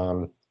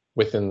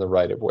within the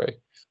right-of-way.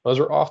 Those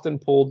are often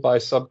pulled by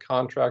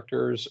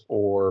subcontractors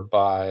or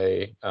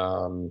by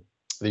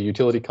the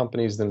utility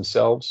companies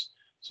themselves.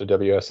 So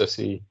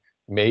WSSE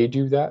may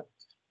do that.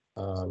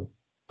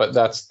 But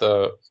that's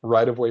the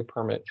right-of-way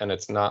permit, and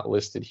it's not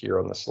listed here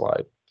on the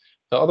slide.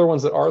 The other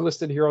ones that are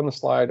listed here on the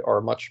slide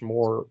are much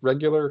more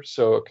regular.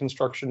 So a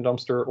construction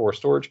dumpster or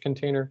storage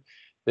container.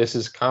 This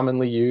is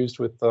commonly used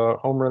with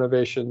home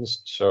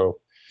renovations. So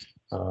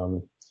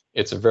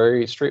it's a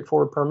very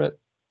straightforward permit.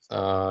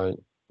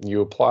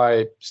 You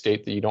apply,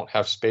 state that you don't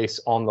have space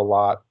on the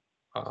lot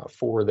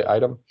for the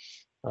item,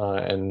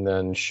 and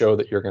then show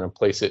that you're going to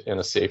place it in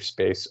a safe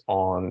space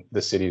on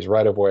the city's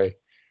right-of-way.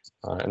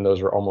 And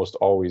those are almost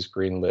always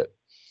green lit.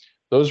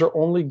 Those are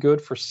only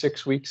good for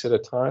 6 weeks at a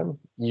time.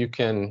 You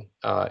can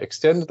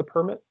extend the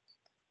permit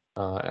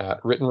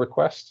at written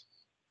request,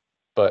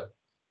 but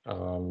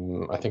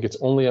I think it's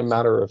only a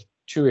matter of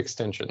 2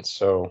 extensions.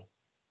 So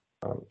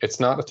it's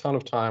not a ton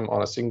of time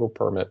on a single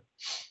permit,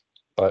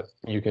 but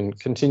you can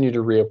continue to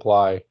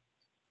reapply.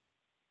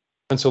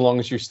 And so long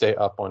as you stay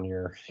up on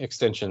your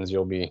extensions,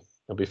 you'll be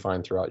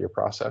fine throughout your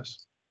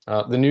process.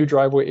 The new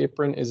driveway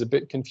apron is a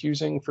bit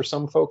confusing for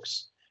some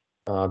folks.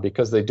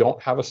 Because they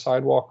don't have a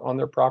sidewalk on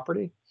their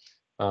property.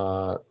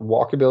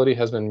 Walkability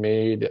has been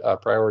made a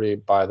priority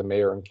by the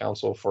mayor and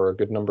council for a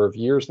good number of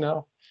years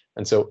now.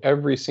 And so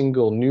every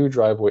single new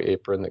driveway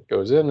apron that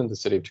goes in the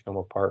city of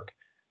Takoma Park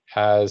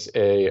has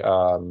a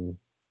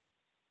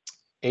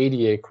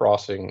ADA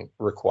crossing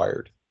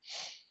required.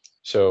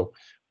 So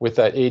with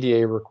that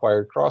ADA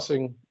required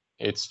crossing,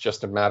 it's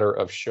just a matter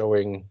of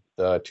showing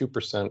the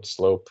 2%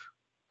 slope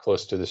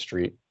close to the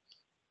street.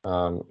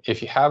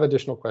 If you have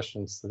additional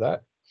questions to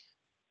that,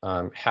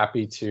 I'm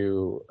happy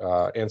to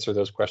answer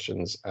those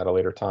questions at a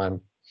later time.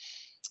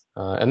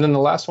 And then the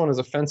last one is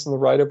a fence in the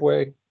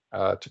right-of-way.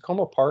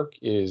 Takoma Park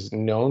is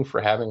known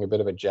for having a bit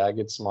of a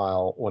jagged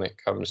smile when it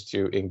comes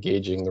to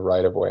engaging the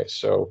right-of-way.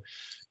 So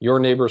your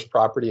neighbor's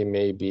property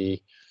may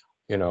be,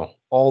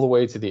 all the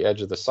way to the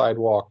edge of the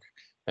sidewalk,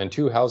 and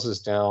 2 houses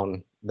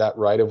down, that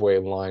right-of-way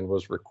line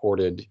was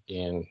recorded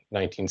in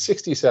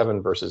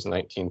 1967 versus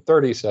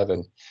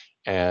 1937,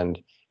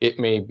 and it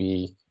may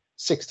be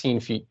 16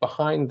 feet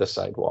behind the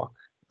sidewalk.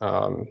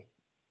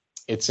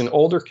 It's an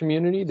older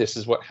community. This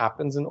is what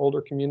happens in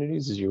older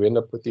communities, is you end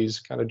up with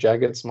these kind of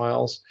jagged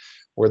smiles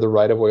where the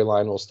right-of-way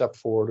line will step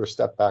forward or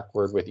step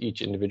backward with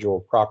each individual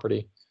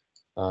property.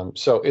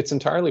 So it's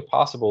entirely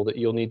possible that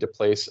you'll need to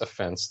place a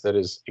fence that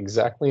is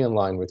exactly in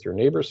line with your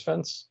neighbor's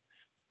fence,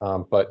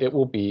 but it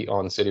will be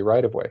on city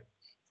right-of-way.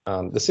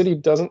 The city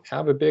doesn't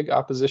have a big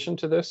opposition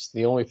to this.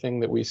 The only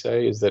thing that we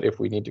say is that if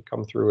we need to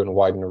come through and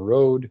widen a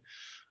road,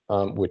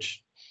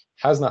 which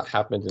has not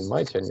happened in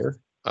my tenure,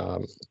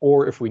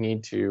 or if we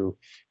need to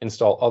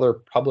install other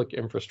public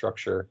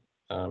infrastructure,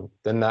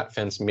 then that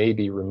fence may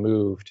be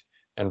removed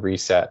and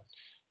reset.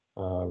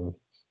 And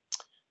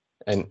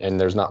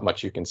there's not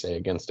much you can say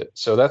against it.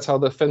 So that's how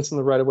the fence in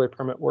the right-of-way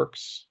permit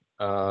works.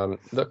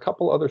 The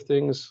couple other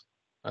things,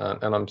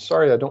 and I'm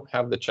sorry I don't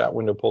have the chat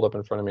window pulled up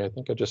in front of me. I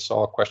think I just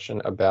saw a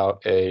question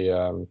about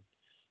a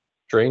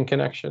drain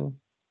connection.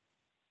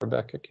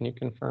 Rebecca, can you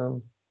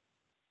confirm?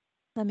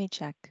 Let me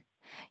check.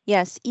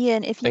 Yes,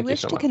 Ian, if you Thank you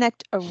wish so to much.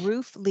 connect a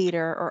roof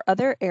leader or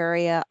other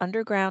area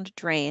underground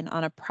drain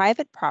on a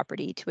private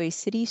property to a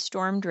city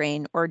storm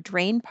drain or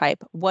drain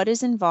pipe, what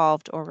is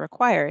involved or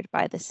required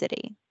by the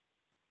city?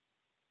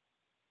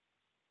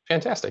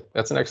 Fantastic.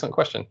 That's an excellent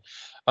question.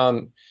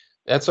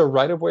 That's a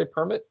right-of-way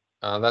permit.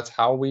 That's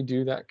how we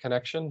do that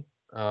connection.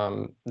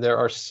 There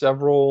are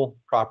several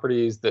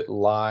properties that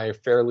lie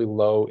fairly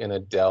low in a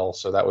dell,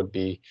 so that would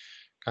be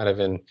kind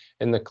of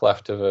in the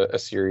cleft of a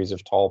series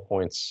of tall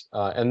points.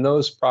 And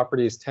those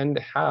properties tend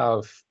to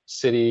have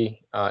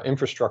city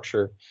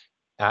infrastructure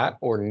at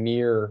or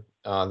near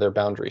their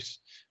boundaries.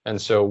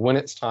 And so when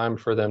it's time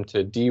for them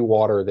to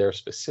dewater their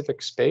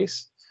specific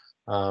space,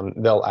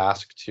 they'll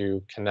ask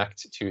to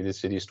connect to the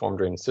city storm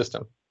drain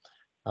system.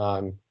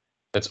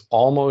 It's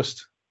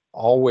almost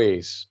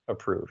always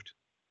approved.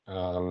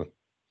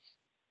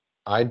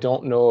 I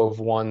don't know of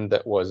one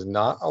that was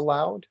not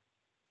allowed.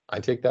 I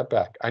take that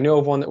back. I know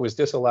of one that was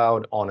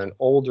disallowed on an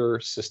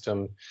older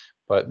system,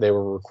 but they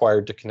were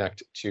required to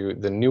connect to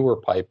the newer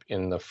pipe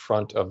in the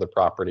front of the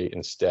property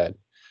instead,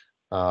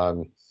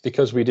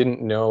 because we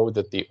didn't know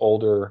that the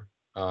older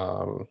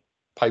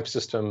pipe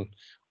system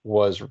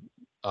was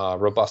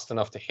robust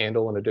enough to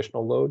handle an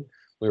additional load,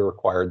 we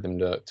required them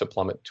to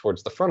plummet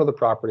towards the front of the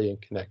property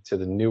and connect to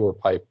the newer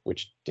pipe,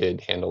 which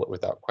did handle it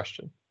without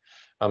question.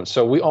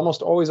 So we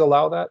almost always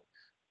allow that.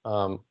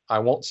 I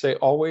won't say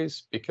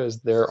always,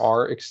 because there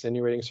are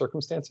extenuating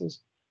circumstances.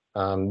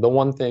 The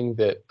one thing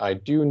that I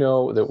do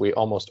know that we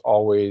almost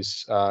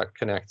always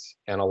connect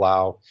and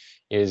allow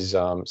is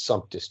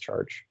sump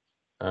discharge.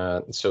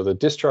 So the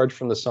discharge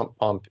from the sump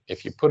pump,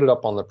 if you put it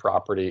up on the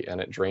property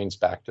and it drains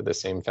back to the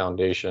same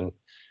foundation,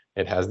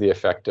 it has the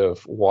effect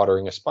of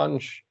watering a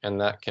sponge, and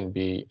that can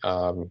be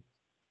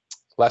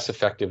less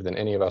effective than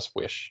any of us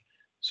wish.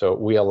 So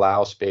we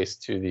allow space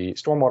to the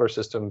stormwater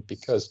system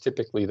because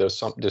typically those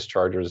sump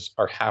discharges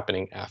are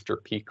happening after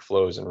peak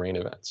flows and rain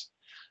events.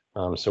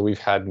 So we've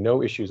had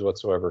no issues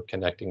whatsoever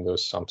connecting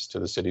those sumps to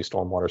the city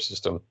stormwater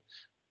system.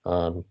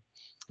 And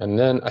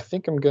then I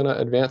think I'm going to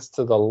advance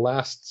to the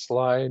last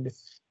slide,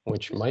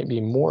 which might be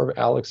more of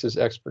Alex's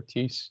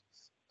expertise.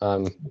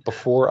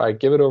 Before I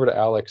give it over to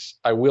Alex,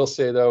 I will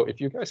say, though, if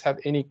you guys have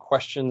any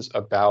questions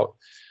about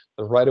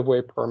the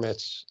right-of-way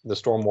permits, the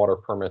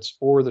stormwater permits,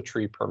 or the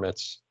tree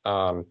permits,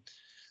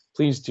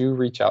 please do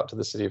reach out to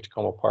the City of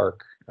Takoma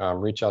Park,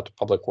 reach out to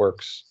Public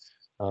Works.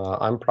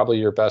 I'm probably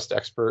your best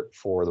expert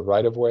for the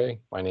right-of-way.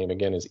 My name,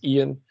 again, is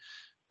Ian.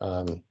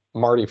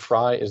 Marty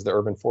Fry is the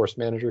Urban Forest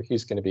Manager.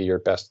 He's going to be your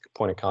best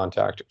point of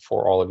contact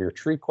for all of your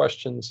tree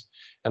questions.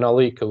 And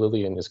Ali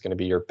Khalilian is going to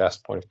be your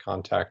best point of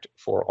contact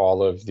for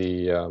all of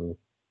the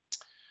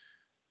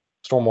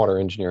stormwater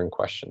engineering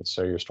questions,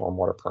 so your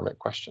stormwater permit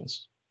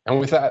questions. And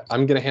with that,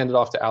 I'm going to hand it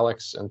off to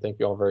Alex, and thank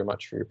you all very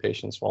much for your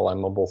patience while I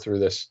mumble through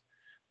this.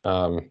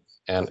 And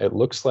it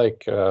looks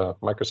like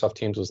Microsoft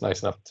Teams was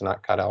nice enough to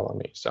not cut out on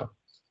me. So,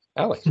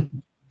 Alex.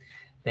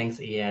 Thanks,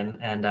 Ian.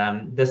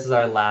 And this is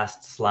our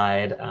last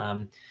slide.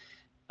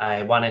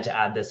 I wanted to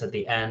add this at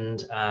the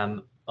end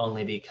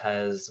only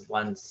because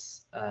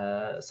once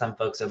some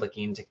folks are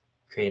looking to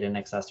create an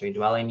accessory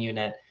dwelling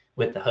unit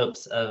with the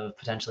hopes of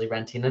potentially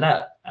renting it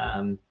out.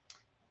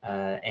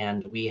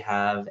 And we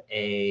have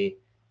a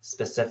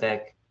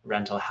specific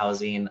rental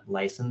housing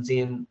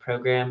licensing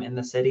program in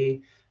the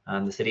city.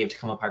 The City of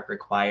Takoma Park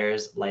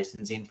requires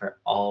licensing for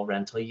all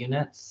rental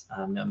units,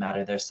 no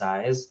matter their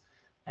size.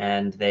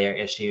 And they are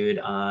issued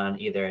on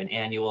either an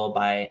annual,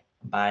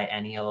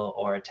 biennial,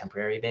 or a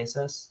temporary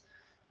basis.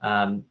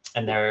 And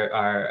there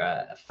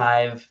are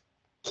 5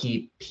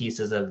 key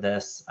pieces of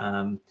this.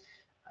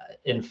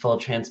 In full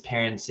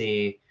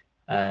transparency,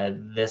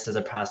 this is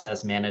a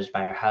process managed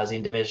by our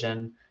housing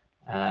division,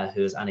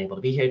 who is unable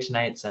to be here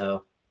tonight.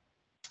 So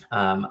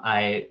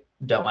I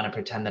don't want to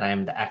pretend that I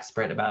am the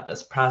expert about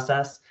this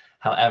process.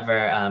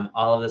 However,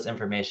 all of this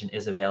information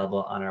is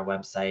available on our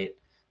website.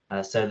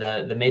 So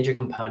the major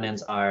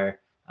components are,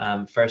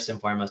 first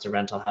and foremost, a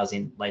rental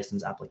housing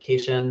license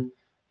application,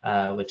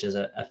 which is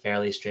a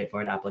fairly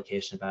straightforward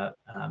application about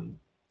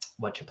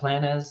what your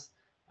plan is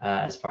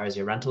as far as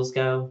your rentals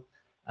go.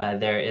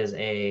 There is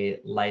a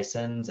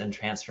license and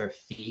transfer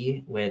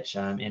fee, which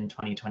in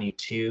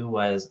 2022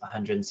 was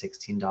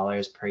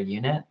 $116 per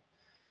unit.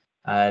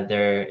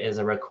 There is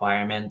a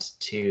requirement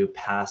to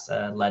pass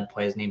a lead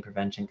poisoning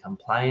prevention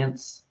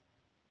compliance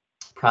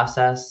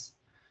process.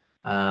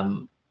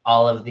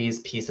 All of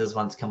these pieces,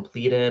 once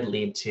completed,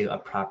 lead to a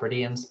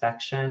property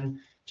inspection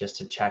just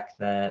to check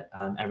that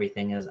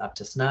everything is up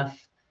to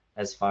snuff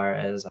as far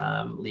as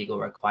legal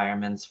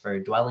requirements for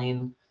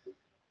dwelling.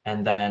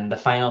 And then the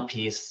final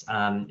piece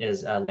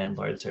is a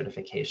landlord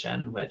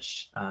certification,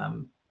 which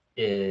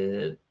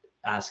it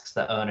asks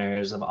the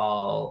owners of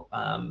all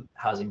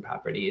housing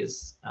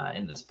properties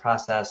in this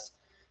process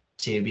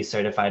to be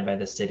certified by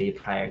the city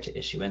prior to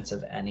issuance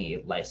of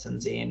any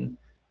licensing,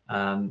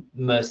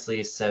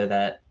 mostly so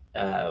that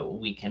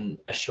we can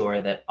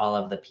assure that all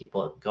of the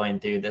people going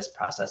through this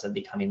process of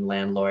becoming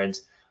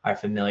landlords are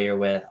familiar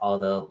with all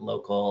the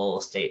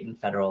local, state, and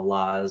federal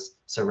laws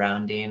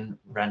surrounding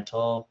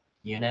rental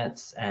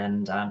units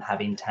and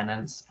having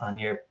tenants on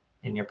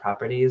in your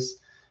properties.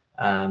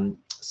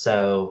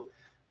 So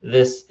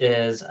this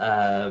is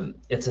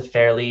it's a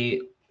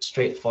fairly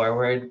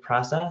straightforward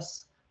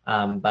process,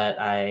 but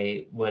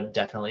I would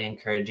definitely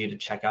encourage you to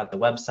check out the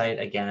website.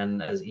 Again,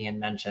 as Ian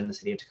mentioned, the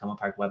City of Takoma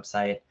Park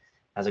website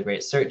has a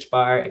great search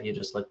bar. If you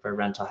just look for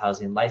rental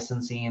housing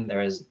licensing,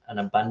 there is an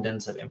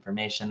abundance of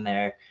information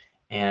there.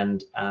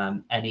 And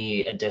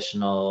any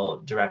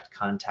additional direct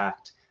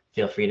contact,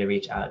 feel free to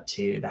reach out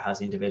to the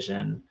housing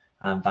division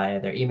via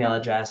their email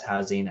address,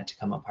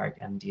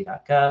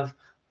 housing@takomaparkmd.gov,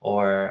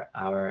 or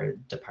our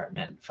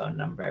department phone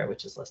number,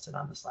 which is listed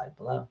on the slide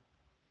below.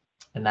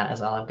 And that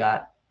is all I've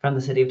got from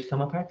the City of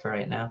Takoma Park for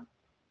right now.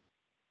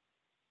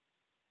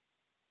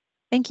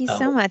 Thank you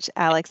so much,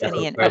 Alex and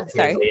Ian. Oh,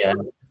 sorry.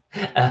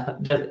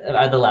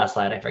 The last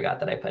slide I forgot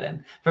that I put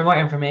in. For more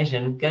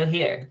information, go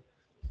here.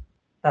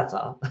 That's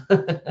all.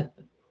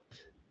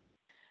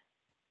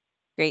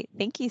 Great.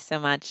 Thank you so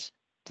much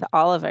to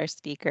all of our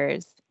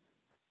speakers.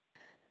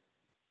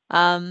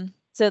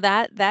 So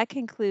that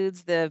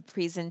concludes the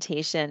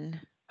presentation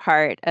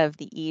part of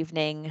the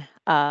evening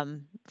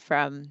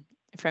from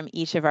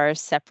each of our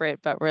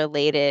separate but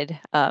related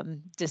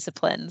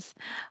disciplines.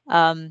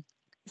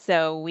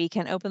 So we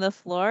can open the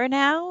floor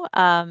now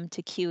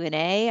to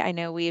Q&A. I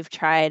know we've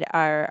tried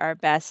our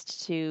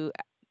best to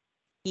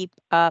keep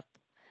up.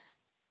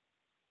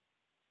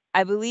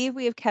 I believe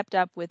we have kept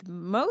up with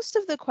most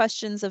of the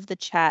questions of the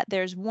chat.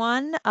 There's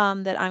one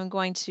that I'm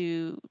going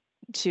to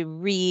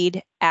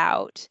read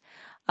out.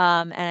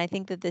 And I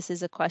think that this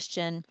is a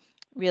question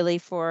really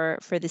for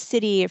the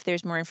city. If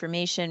there's more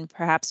information,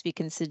 perhaps we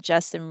can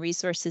suggest some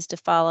resources to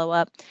follow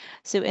up.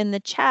 So in the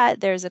chat,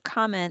 there's a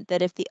comment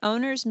that if the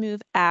owners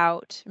move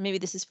out, maybe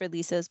this is for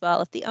Lisa as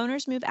well, if the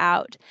owners move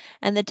out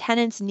and the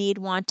tenants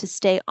want to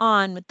stay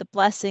on with the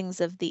blessings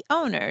of the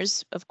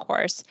owners, of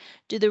course,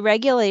 do the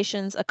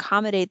regulations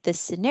accommodate this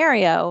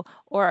scenario,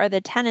 or are the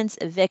tenants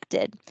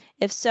evicted?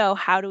 If so,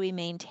 how do we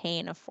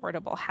maintain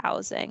affordable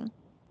housing?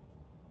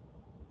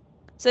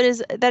 So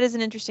that is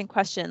an interesting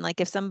question. Like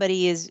if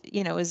somebody is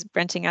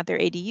renting out their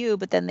ADU,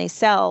 but then they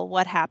sell,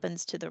 what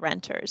happens to the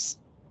renters?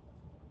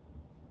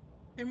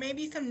 There may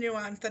be some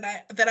nuance that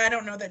I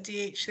don't know that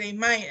DHA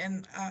might,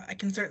 and I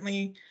can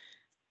certainly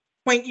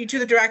point you to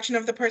the direction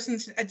of the person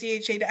at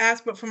DHA to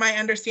ask. But from my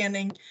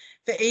understanding,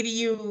 the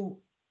ADU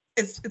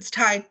it's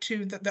tied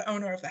to the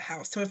owner of the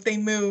house. So if they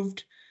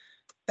moved,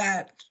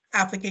 that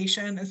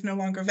application is no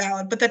longer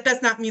valid. But that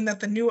does not mean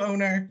that the new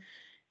owner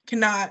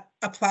cannot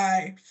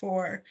apply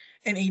for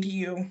an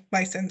ADU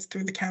license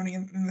through the county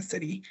and the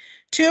city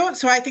too.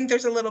 So I think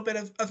there's a little bit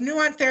of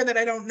nuance there that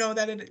I don't know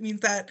that it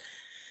means that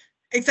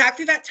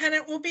exactly that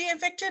tenant will be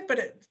evicted,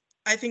 but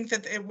I think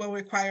that it will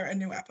require a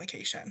new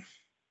application.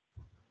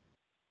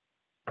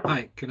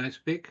 Hi, can I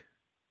speak?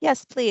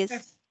 Yes, please.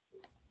 Yes.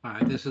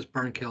 Hi, this is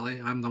Bern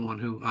Kelly. I'm the one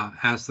who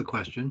asked the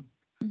question.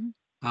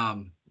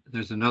 Mm-hmm.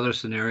 There's another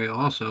scenario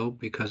also,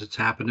 because it's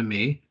happened to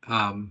me.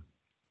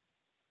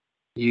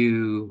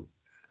 You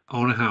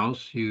own a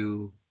house,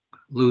 you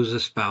lose a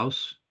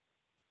spouse,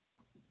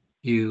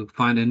 you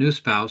find a new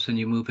spouse and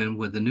you move in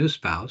with the new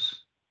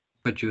spouse,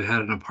 but you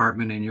had an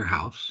apartment in your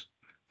house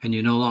and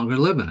you no longer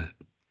live in it.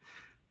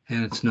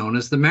 And it's known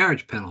as the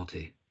marriage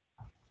penalty,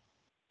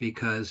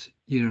 because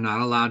you're not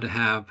allowed to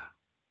have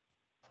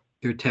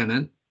your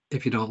tenant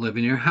if you don't live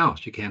in your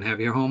house. You can't have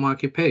your home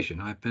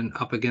occupation. I've been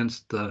up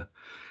against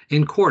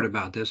in court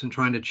about this and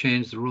trying to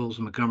change the rules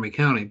in Montgomery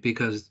County,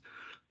 because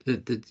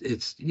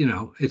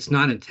it's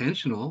not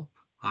intentional,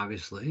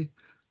 obviously,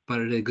 but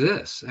it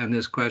exists. And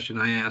this question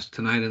I asked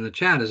tonight in the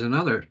chat is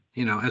another,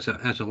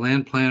 as a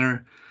land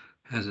planner,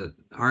 as an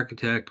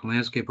architect,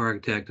 landscape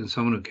architect, and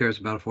someone who cares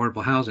about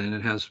affordable housing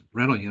and has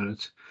rental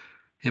units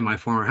in my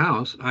former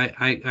house,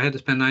 I had to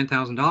spend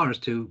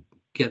 $9,000 to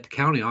get the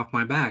county off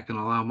my back and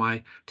allow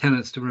my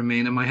tenants to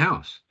remain in my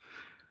house.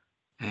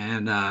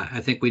 And I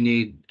think we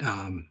need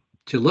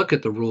to look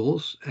at the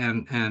rules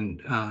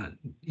and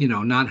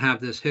not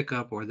have this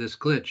hiccup or this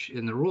glitch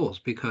in the rules,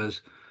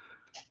 because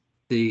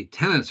the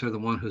tenants are the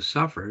one who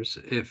suffers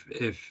if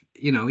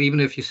even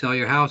if you sell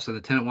your house and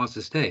the tenant wants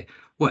to stay,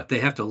 what, they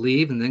have to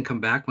leave and then come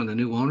back when the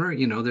new owner,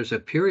 there's a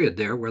period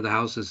there where the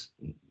house is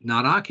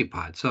not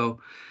occupied. So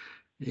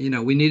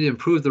we need to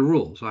improve the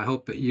rules. I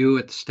hope that you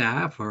at the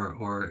staff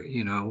or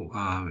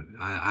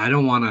I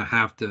don't want to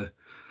have to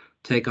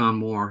take on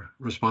more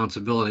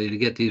responsibility to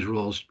get these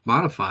rules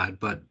modified,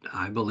 but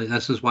I believe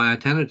this is why I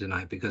attended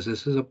tonight, because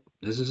this is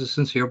a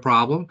sincere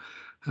problem.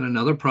 And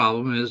another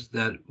problem is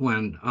that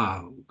when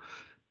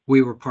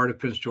we were part of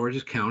Prince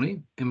George's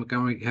County in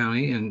Montgomery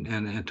County and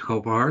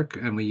Takoma Park,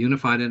 and we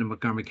unified into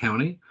Montgomery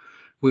County,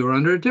 we were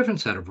under a different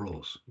set of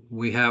rules.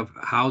 We have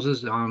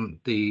houses on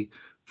the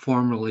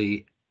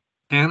formerly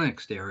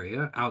annexed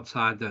area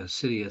outside the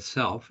city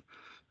itself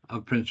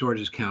of Prince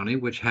George's County,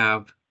 which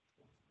have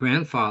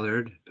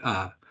grandfathered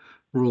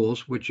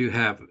rules, which you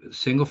have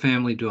single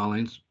family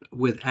dwellings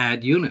with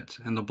add units.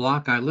 And the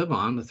block I live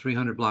on, the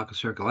 300 block of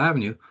Circle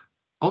Avenue,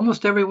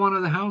 almost every one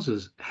of the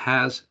houses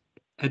has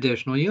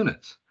additional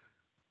units.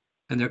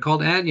 And they're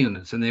called add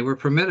units, and they were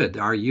permitted.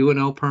 Our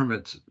UNO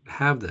permits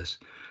have this.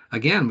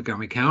 Again,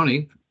 Montgomery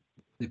County,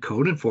 the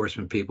code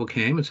enforcement people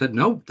came and said,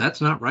 no, that's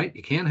not right.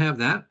 You can't have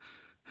that.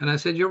 And I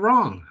said, you're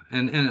wrong.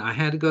 And I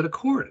had to go to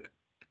court.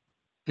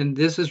 And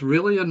this is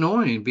really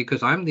annoying,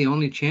 because I'm the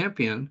only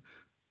champion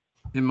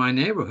in my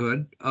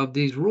neighborhood of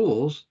these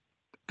rules.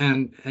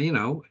 And,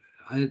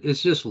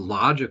 it's just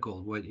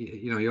logical what,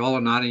 you all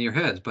are nodding your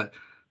heads, but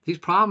these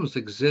problems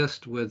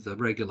exist with the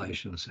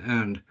regulations.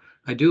 And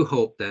I do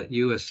hope that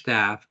you as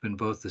staff in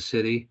both the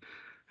city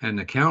and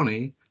the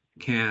county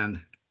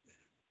can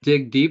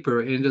dig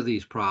deeper into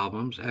these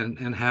problems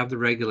and have the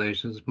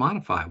regulations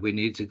modified. We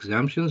need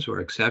exemptions or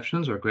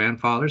exceptions or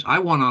grandfathers. I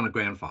won on a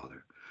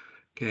grandfather.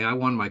 Okay, I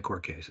won my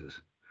court cases,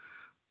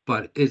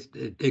 but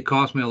it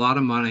cost me a lot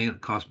of money.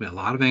 It cost me a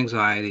lot of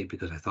anxiety,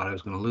 because I thought I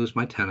was going to lose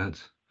my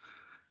tenants.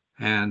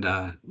 And,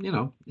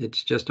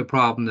 it's just a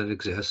problem that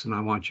exists, and I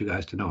want you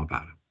guys to know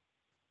about it.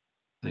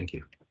 Thank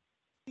you.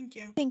 Thank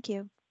you. Thank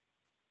you.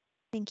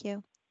 Thank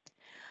you.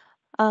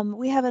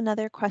 We have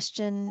another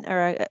question,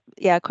 or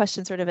a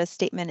question, sort of a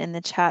statement in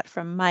the chat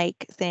from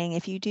Mike saying,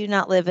 if you do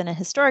not live in a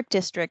historic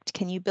district,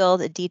 can you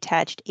build a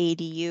detached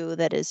ADU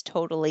that is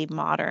totally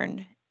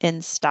modern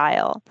in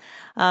style?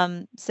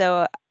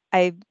 So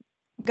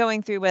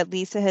going through what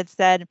Lisa had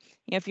said,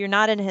 if you're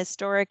not in a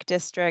historic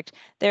district,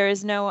 there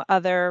is no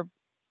other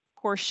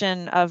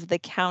portion of the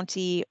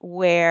county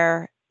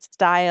where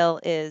style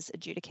is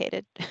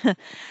adjudicated.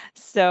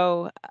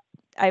 So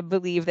I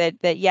believe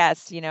that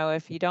yes,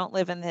 if you don't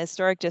live in the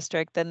historic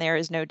district, then there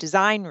is no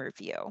design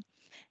review.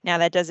 Now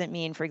that doesn't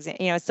mean, for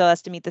example, it still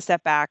has to meet the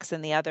setbacks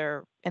and the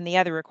other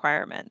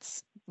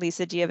requirements.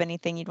 Lisa, do you have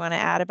anything you'd want to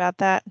add about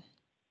that?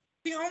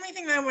 The only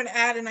thing that I would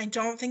add, and I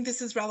don't think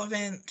this is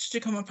relevant to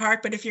Takoma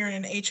Park, but if you're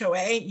in an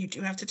HOA, you do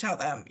have to tell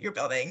them you're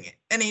building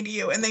an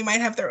ADU, and they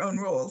might have their own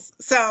rules.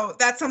 So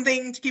that's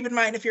something to keep in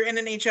mind if you're in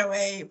an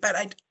HOA, but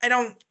I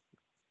don't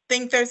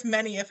think there's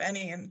many, if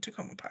any, in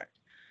Takoma Park.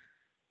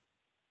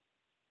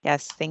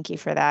 Yes, thank you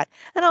for that.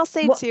 And I'll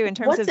say too, in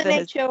terms of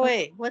What's an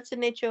HOA? What's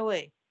an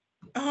HOA?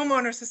 A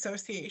homeowners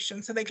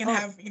association, so they can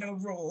have,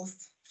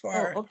 rules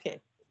for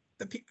okay.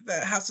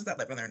 the houses that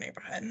live in their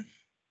neighborhood.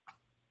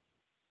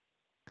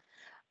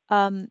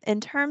 In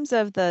terms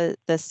of the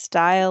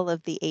style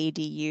of the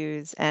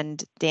ADUs,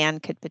 and Dan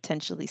could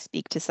potentially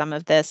speak to some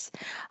of this,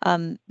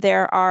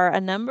 there are a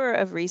number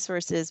of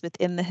resources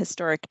within the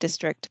historic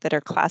district that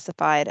are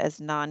classified as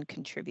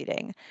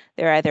non-contributing.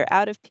 They're either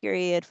out of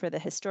period for the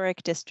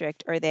historic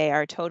district or they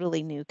are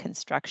totally new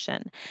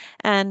construction.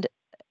 And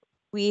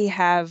we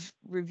have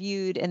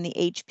reviewed, and the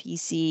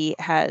HPC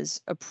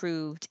has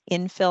approved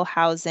infill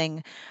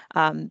housing.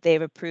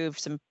 They've approved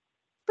some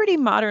pretty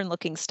modern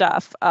looking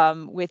stuff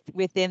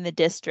within the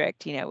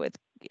district, with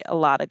a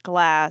lot of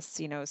glass,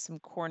 some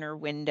corner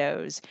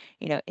windows,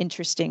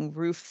 interesting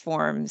roof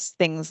forms,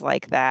 things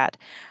like that.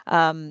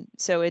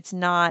 So it's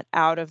not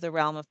out of the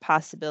realm of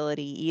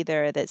possibility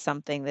either that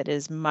something that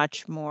is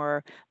much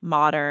more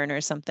modern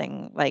or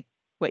something like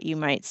what you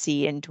might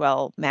see in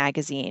Dwell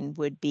magazine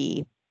would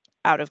be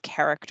out of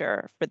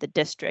character for the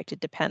district. It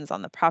depends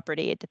on the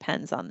property, it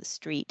depends on the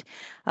street.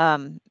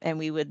 And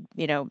we would,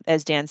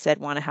 as Dan said,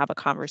 want to have a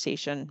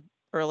conversation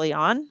early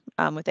on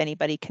with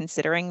anybody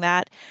considering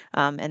that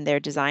and their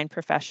design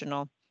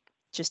professional,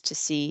 just to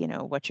see,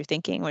 what you're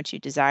thinking, what you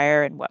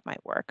desire, and what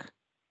might work.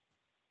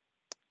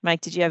 Mike,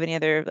 did you have any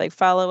other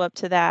follow up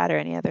to that or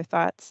any other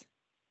thoughts?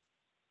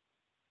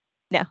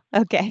 No?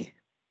 Okay.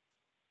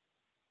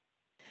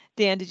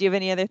 Dan, did you have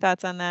any other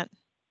thoughts on that?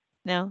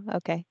 No?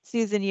 Okay.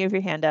 Susan, you have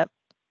your hand up,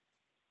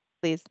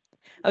 please.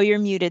 Oh, you're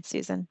muted,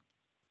 Susan.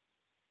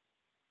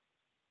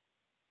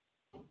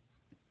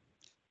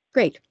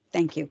 Great,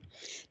 thank you.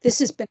 This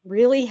has been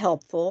really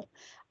helpful.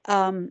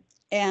 I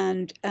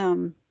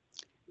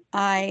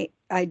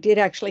did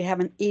actually have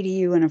an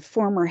EDU in a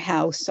former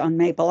house on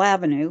Maple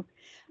Avenue,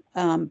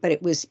 but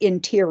it was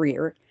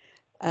interior.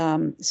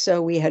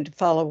 So we had to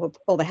follow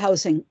all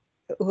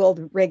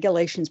the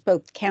regulations,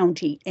 both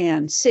county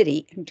and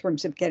city, in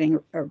terms of getting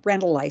a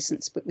rental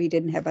license, but we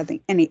didn't have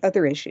any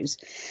other issues.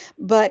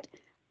 But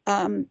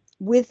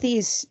with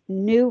these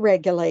new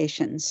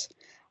regulations,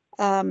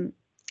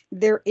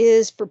 there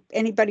is, for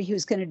anybody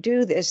who's going to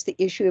do this, the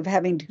issue of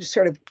having to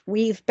sort of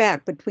weave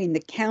back between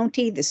the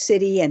county, the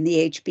city, and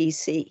the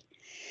HBC.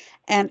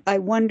 And I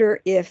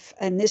wonder if,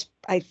 and this,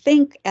 I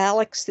think,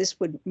 Alex, this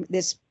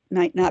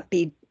might not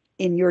be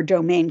in your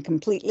domain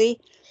completely,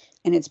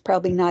 and it's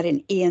probably not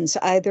in Ian's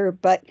either,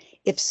 but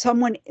if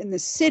someone in the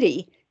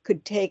city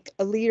could take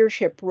a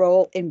leadership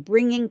role in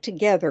bringing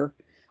together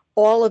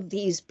all of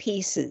these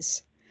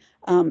pieces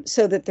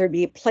so that there'd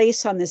be a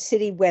place on the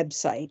city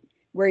website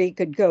where you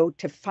could go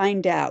to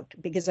find out,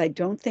 because I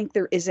don't think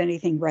there is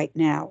anything right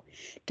now,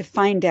 to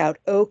find out,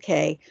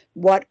 okay,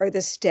 what are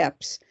the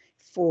steps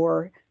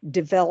for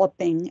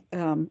developing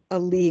a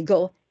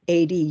legal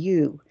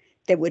ADU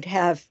that would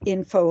have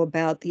info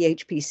about the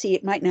HPC.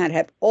 It might not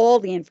have all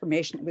the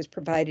information that was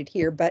provided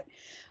here, but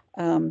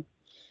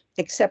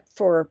except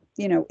for,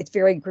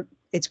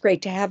 it's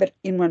great to have it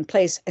in one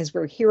place as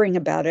we're hearing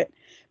about it,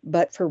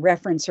 but for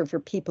reference or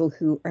for people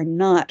who are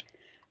not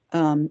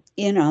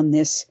in on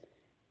this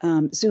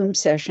Zoom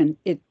session,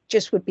 it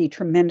just would be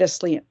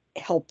tremendously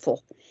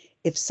helpful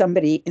if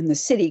somebody in the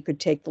city could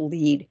take the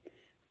lead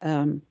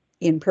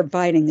in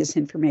providing this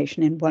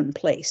information in one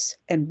place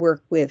and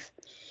work with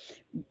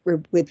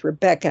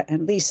Rebecca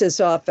and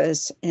Lisa's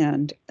office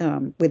and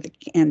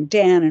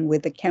Dan and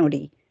with the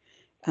county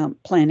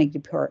planning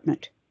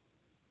department.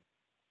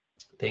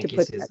 Thank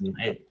you, Susan.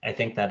 I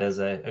think that is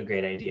a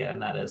great idea,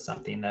 and that is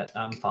something that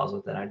falls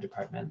within our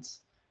department's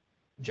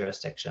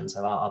jurisdiction.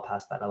 So I'll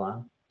pass that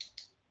along.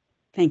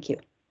 Thank you.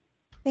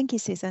 Thank you,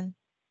 Susan.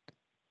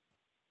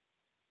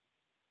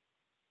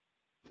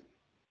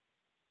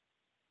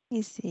 Let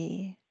me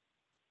see.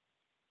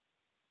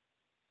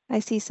 I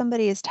see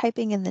somebody is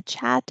typing in the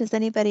chat. Does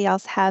anybody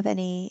else have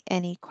any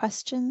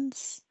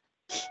questions?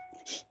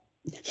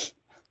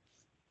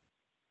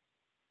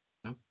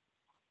 No.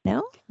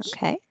 No?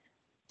 Okay.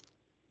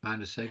 Time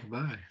to say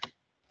goodbye.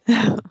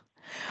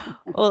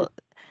 Well,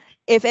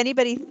 if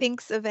anybody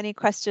thinks of any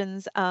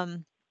questions, I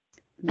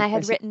had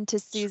Question. written to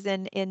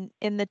Susan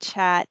in the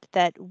chat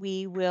that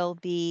we will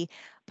be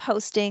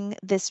posting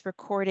this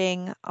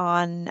recording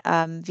on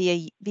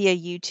via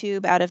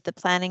YouTube out of the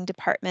planning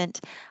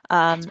department,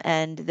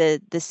 and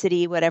the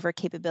city, whatever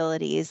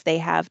capabilities they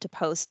have to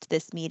post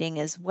this meeting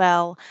as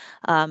well.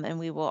 And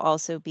we will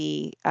also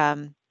be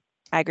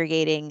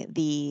aggregating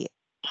the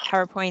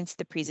PowerPoints,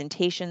 the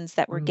presentations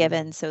that were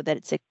given, so that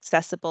it's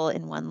accessible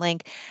in one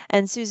link.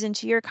 And Susan,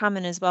 to your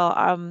comment as well,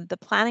 the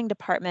planning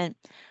department,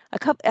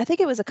 I think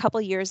it was a couple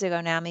years ago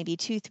now, maybe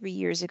 2-3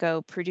 years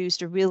ago,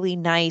 produced a really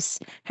nice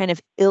kind of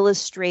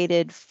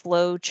illustrated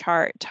flow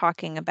chart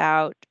talking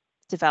about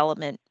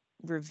development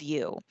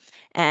review.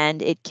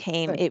 And it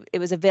came, it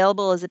was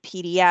available as a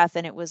PDF,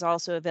 and it was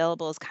also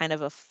available as kind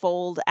of a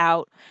fold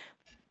out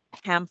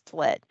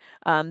pamphlet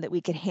that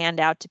we could hand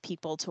out to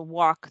people to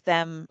walk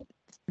them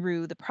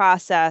through the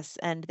process.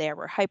 And there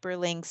were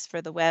hyperlinks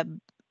for the web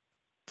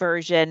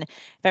version.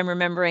 If I'm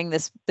remembering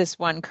this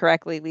one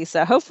correctly,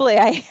 Lisa, hopefully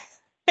I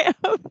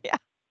yeah.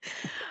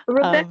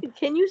 Rebecca,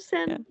 can you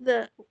send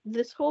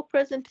this whole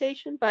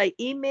presentation by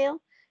email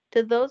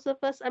to those of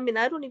us? I mean,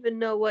 I don't even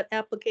know what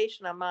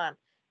application I'm on.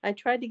 I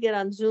tried to get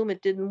on Zoom,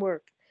 it didn't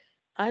work.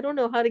 I don't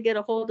know how to get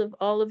a hold of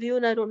all of you,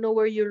 and I don't know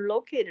where you're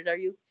located. Are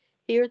you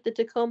here at the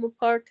Takoma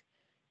Park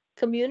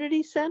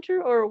Community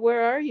Center, or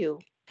where are you?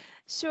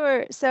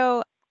 Sure.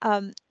 So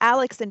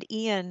Alex and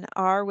Ian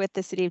are with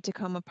the City of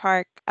Takoma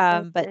Park,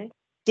 but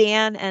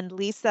Dan and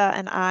Lisa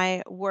and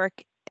I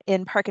work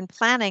in park and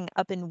planning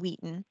up in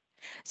Wheaton.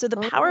 So the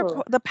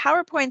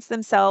PowerPoints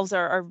themselves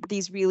are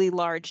these really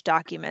large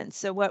documents.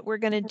 So what we're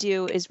going to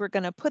do is we're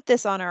going to put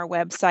this on our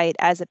website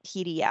as a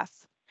PDF.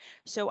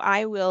 So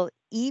I will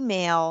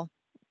email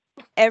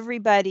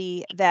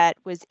everybody that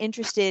was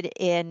interested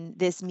in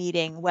this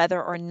meeting,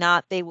 whether or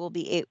not they were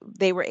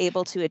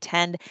able to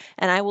attend,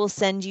 and I will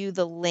send you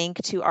the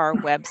link to our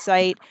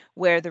website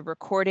where the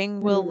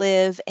recording will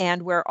live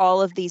and where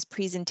all of these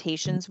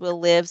presentations will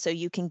live, so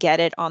you can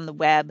get it on the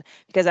web,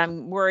 because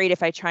I'm worried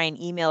if I try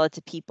and email it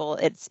to people,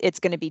 it's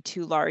going to be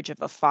too large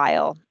of a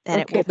file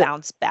and it will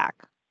bounce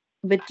back.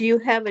 But do you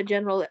have a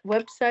general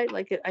website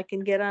like I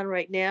can get on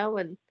right now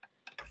and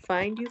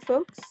find you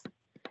folks?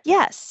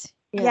 Yes.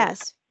 Yeah.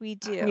 Yes, we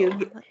do.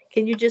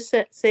 Can you just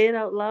say it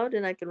out loud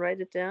and I can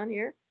write it down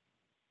here?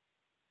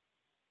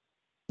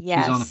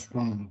 Yes. She's on the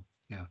phone.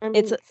 Yeah. I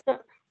mean,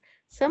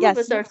 some of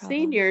us are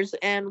seniors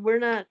and we're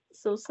not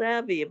so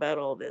savvy about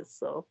all this.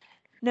 So.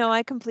 No,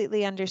 I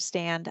completely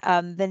understand.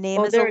 The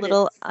name is a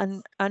little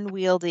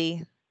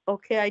unwieldy.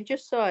 Okay, I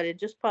just saw it. It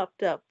just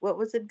popped up. What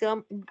was it?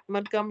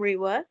 Montgomery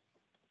what?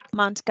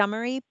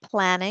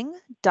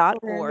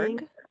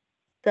 MontgomeryPlanning.org.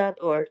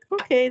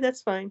 Okay,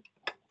 that's fine.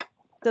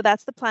 So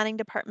that's the planning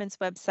department's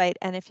website.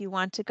 And if you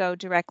want to go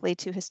directly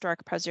to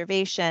historic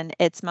preservation,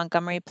 it's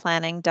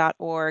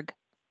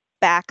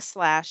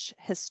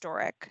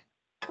montgomeryplanning.org/historic.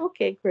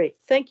 Okay, great.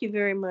 Thank you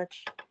very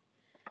much.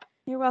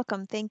 You're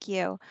welcome. Thank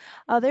you.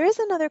 There is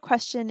another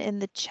question in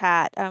the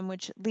chat,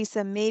 which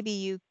Lisa,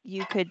 maybe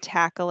you could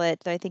tackle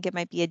it. I think it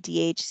might be a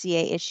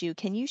DHCA issue.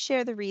 Can you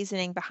share the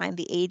reasoning behind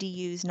the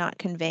ADUs not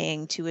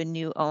conveying to a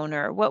new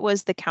owner? What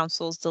was the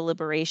council's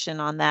deliberation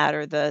on that,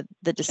 or the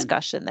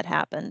discussion that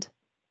happened?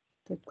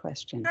 Good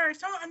question. Sure.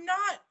 So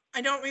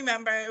I don't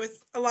remember. It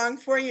was a long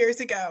 4 years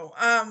ago.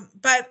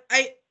 But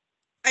I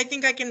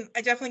think I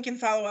definitely can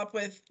follow up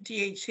with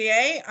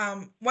DHCA.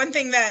 One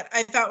thing that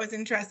I thought was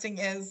interesting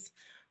is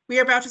we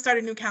are about to start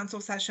a new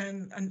council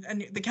session, and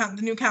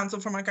the new council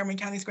for Montgomery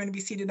County is going to be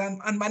seated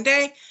on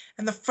Monday.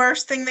 And the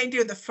first thing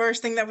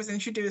that was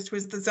introduced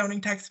was the zoning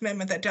text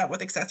amendment that dealt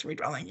with accessory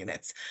dwelling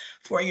units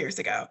 4 years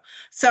ago.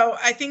 So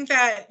I think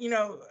that,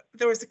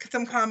 there was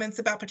some comments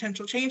about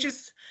potential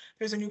changes.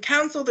 There's a new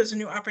council, there's a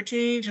new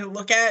opportunity to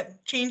look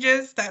at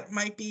changes that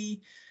might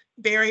be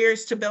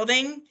barriers to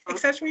building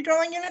accessory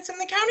dwelling units in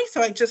the county.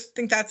 So I just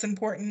think that's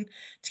important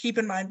to keep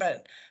in mind.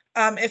 But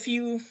if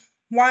you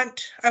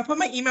want, I'll put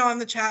my email in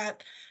the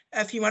chat.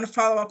 If you want to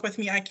follow up with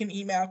me, I can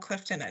email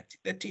Clifton at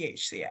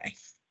DHCA.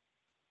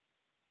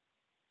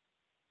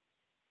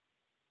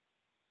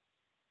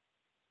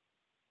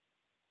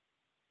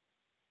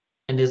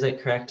 And is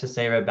it correct to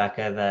say,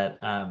 Rebecca, that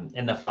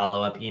in the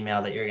follow-up email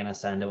that you're going to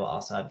send, it will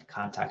also have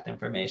contact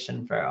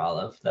information for all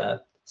of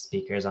the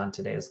speakers on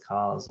today's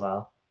call as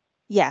well?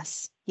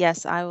 Yes,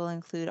 I will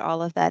include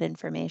all of that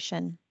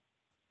information.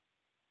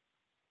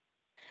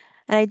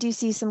 And I do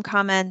see some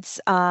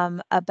comments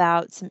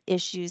about some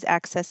issues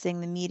accessing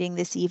the meeting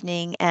this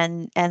evening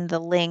and the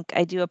link.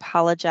 I do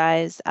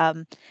apologize.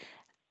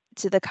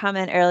 To the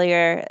comment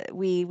earlier,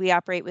 we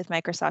operate with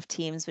Microsoft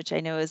Teams, which I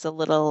know is a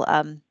little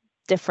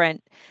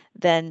different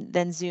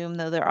than Zoom,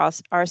 though there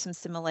are some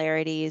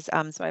similarities.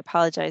 So I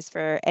apologize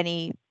for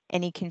any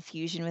any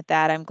confusion with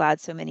that. I'm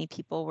glad so many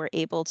people were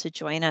able to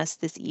join us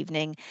this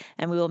evening,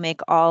 and we will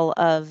make all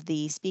of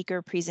the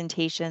speaker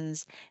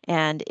presentations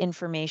and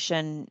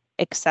information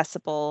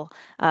accessible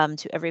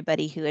to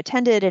everybody who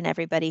attended and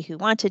everybody who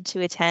wanted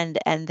to attend,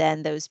 and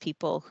then those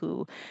people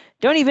who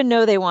don't even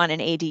know they want an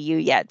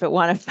ADU yet, but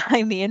want to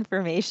find the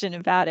information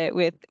about it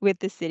with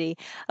the city.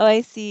 Oh,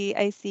 I see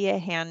a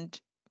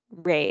hand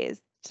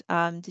raised.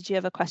 Did you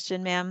have a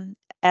question, ma'am?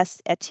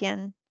 S.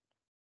 Etienne?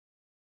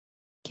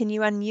 Can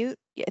you unmute?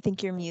 I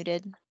think you're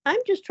muted. I'm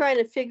just trying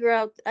to figure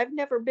out, I've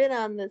never been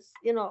on this,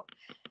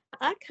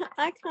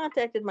 I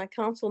contacted my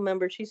council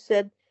member. She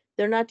said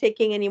they're not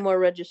taking any more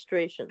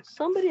registrations.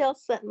 Somebody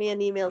else sent me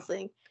an email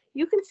saying,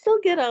 you can still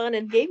get on,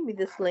 and gave me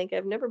this link.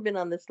 I've never been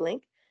on this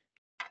link.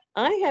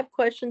 I have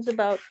questions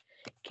about,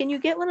 can you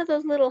get one of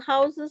those little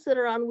houses that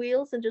are on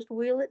wheels and just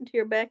wheel it into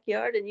your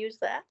backyard and use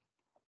that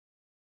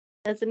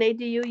as an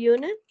ADU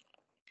unit?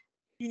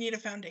 You need a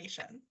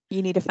foundation.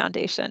 You need a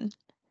foundation.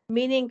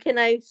 Meaning, can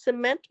I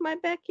cement my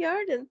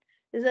backyard, and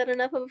is that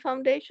enough of a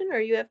foundation, or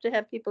you have to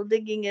have people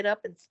digging it up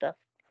and stuff?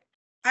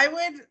 I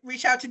would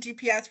reach out to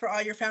DPS for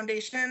all your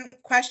foundation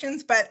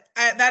questions, but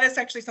that is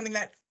actually something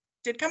that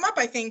did come up.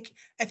 I think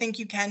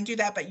you can do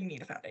that, but you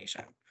need a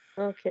foundation.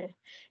 Okay.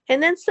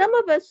 And then some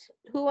of us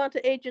who want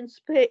to age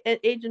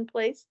in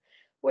place,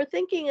 we're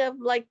thinking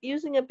of like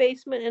using a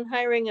basement and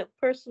hiring a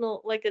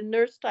personal, like a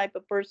nurse type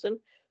of person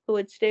who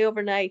would stay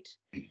overnight.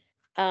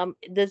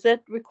 Does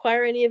that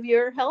require any of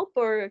your help,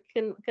 or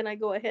can I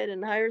go ahead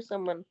and hire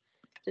someone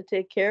to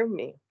take care of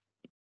me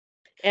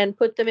and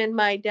put them in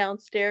my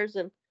downstairs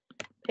and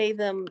pay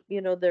them,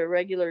 their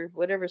regular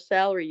whatever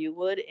salary you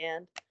would,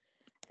 and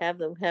have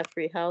them have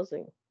free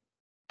housing?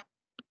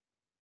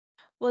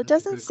 Well, it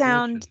doesn't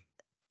sound,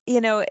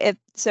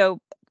 so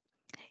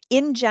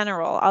in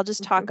general, I'll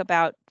just talk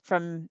about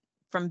from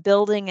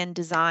building and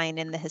design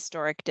in the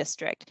historic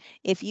district.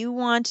 If you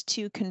want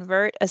to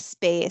convert a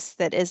space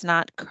that is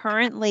not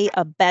currently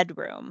a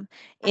bedroom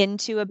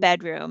into a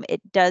bedroom, it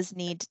does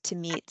need to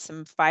meet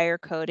some fire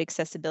code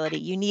accessibility.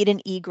 You need an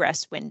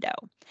egress window.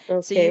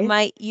 Okay. So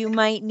you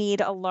might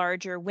need a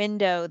larger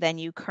window than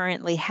you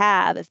currently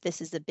have if this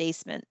is a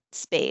basement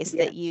space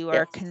that you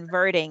are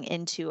converting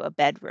into a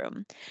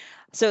bedroom.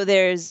 So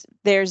there's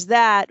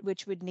that,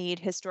 which would need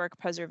historic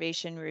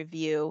preservation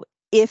review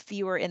if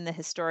you were in the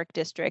historic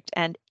district,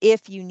 and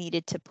if you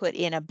needed to put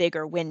in a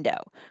bigger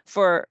window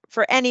for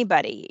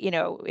anybody,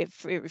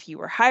 if you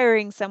were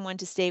hiring someone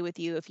to stay with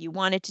you, if you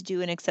wanted to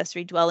do an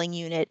accessory dwelling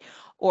unit,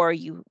 or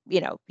you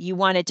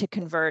wanted to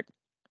convert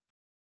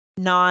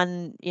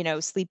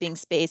sleeping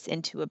space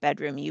into a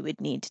bedroom, you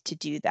would need to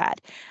do that.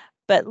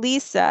 But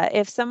Lisa,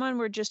 if someone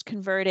were just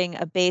converting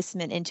a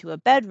basement into a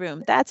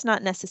bedroom, that's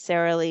not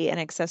necessarily an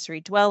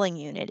accessory dwelling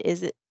unit,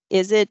 is it?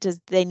 Does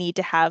they need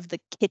to have the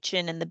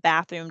kitchen and the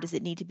bathroom? Does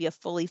it need to be a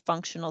fully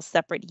functional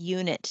separate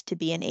unit to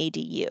be an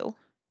ADU?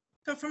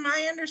 So from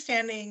my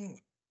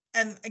understanding,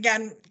 and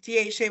again,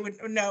 DHA would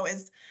know,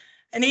 is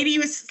an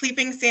ADU is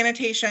sleeping,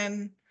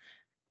 sanitation,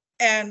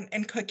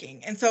 and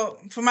cooking. And so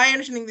from my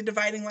understanding, the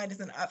dividing line is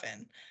an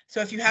oven. So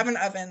if you have an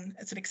oven,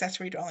 it's an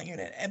accessory dwelling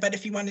unit. But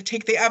if you want to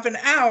take the oven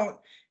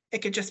out, it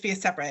could just be a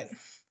separate,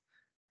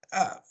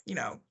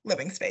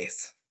 living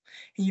space.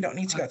 And you don't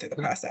need to go through the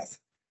process.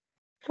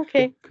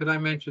 Okay. Could I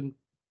mention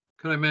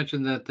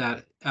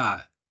that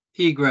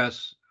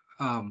egress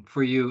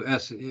for you,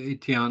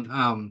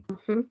 Etienne,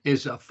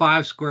 is a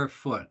 5 square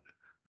foot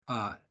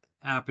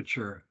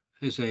aperture,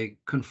 is a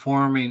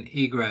conforming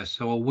egress.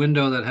 So a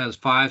window that has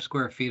 5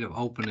 square feet of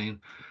opening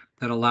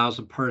that allows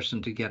a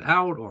person to get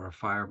out or a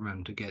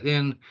fireman to get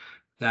in.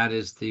 That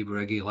is the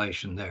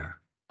regulation there.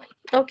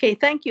 Okay,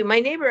 thank you. My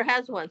neighbor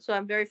has one, so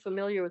I'm very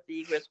familiar with the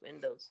egress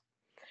windows.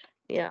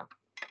 Yeah.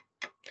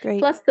 Great.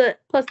 Plus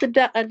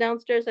the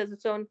downstairs has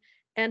its own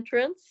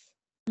entrance,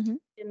 and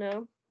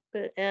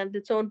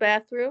its own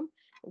bathroom,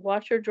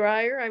 washer,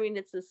 dryer. I mean,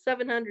 it's a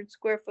 700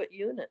 square foot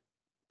unit.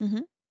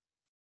 Mm-hmm.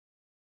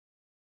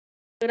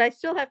 But I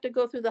still have to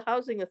go through the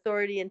housing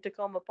authority in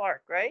Takoma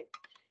Park, right?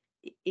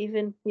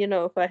 Even,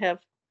 if I have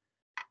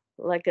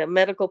like a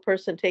medical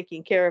person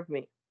taking care of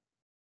me.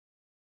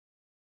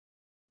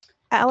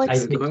 Alex?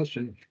 That's the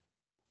question.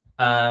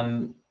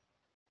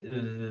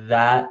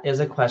 That is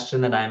a question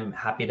that I'm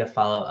happy to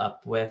follow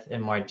up with in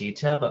more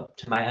detail, but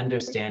to my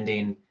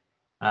understanding,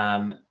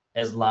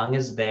 as long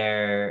as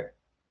they're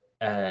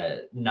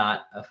it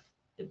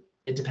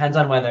depends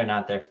on whether or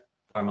not they're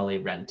formally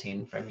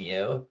renting from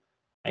you,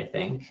 I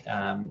think.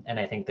 And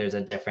I think there's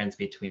a difference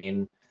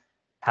between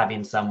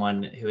having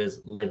someone who is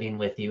living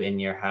with you in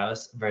your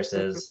house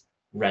versus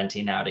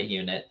renting out a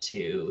unit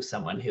to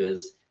someone who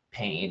is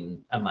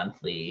paying a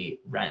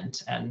monthly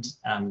rent. And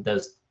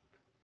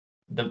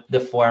the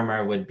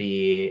former would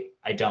be,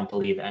 I don't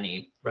believe,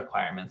 any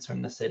requirements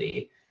from the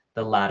city.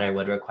 The latter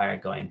would require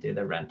going through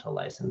the rental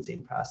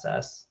licensing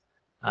process.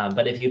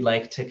 But if you'd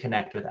like to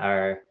connect with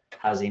our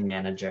housing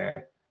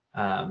manager,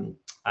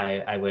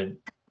 I would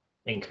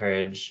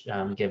encourage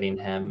giving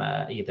him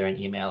either an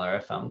email or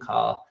a phone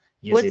call.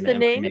 What's the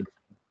name?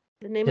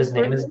 The name His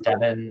name is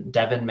Devin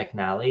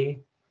McNally.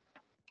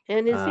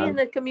 And is he in Um,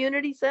 the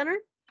community center?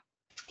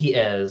 He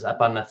is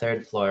up on the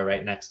 3rd floor,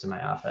 right next to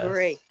my office.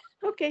 Great.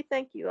 Okay,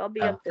 thank you. I'll be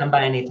So up there. come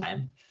by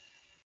anytime.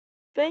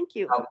 Thank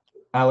you.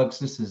 Alex,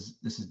 this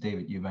is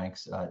David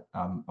Eubanks.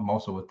 I'm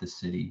also with the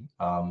city,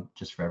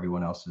 just for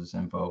everyone else's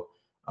info.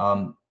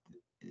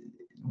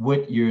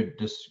 What you're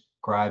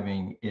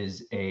describing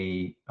is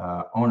a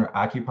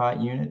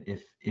owner-occupied unit.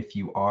 If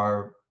you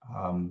are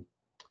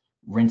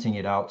renting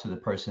it out to the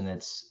person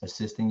that's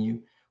assisting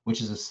you,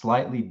 which is a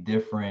slightly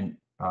different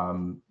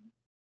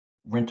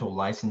rental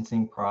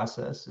licensing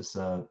process. It's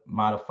a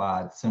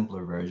modified,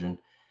 simpler version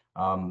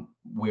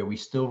where we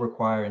still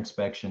require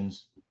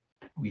inspections.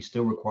 We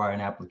still require an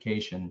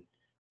application.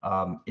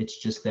 It's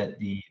just that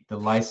the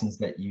license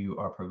that you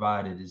are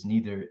provided is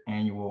neither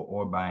annual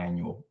or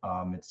biannual.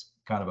 It's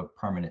kind of a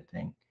permanent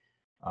thing.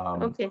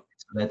 Okay.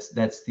 So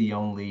that's the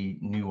only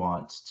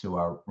nuance to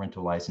our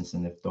rental license,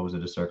 and if those are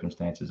the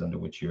circumstances under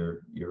which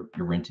you're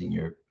renting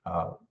your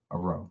a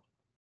room.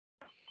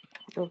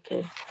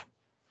 Okay.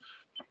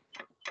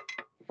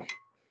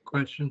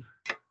 Question.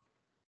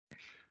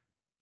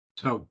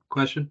 So,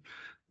 question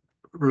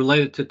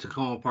related to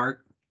Takoma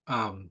Park.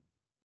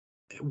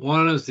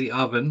 One is the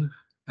oven,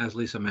 as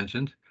Lisa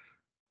mentioned,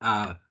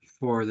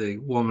 for the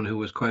woman who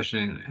was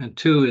questioning, and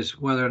 2 is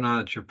whether or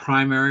not it's your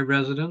primary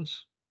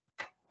residence.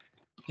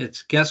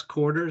 It's guest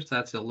quarters.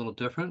 That's a little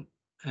different.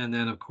 And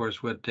then, of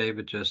course, what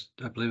David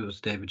I believe it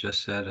was David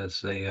just said,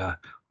 as a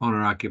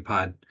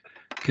owner-occupied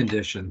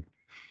condition.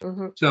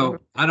 So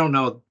I don't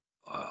know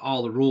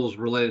all the rules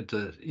related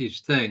to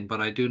each thing,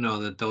 but I do know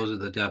that those are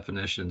the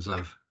definitions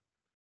of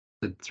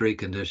the 3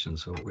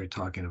 conditions that we're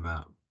talking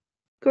about.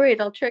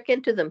 Great. I'll check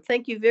into them.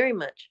 Thank you very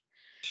much.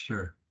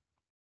 Sure.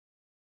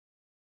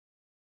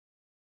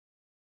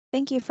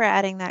 Thank you for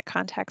adding that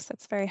context.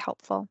 That's very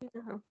helpful.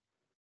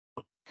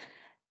 Yeah.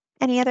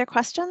 Any other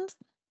questions?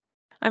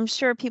 I'm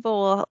sure people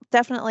will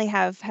definitely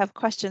have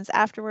questions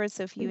afterwards.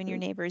 So if you and your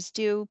neighbors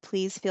do,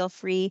 please feel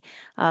free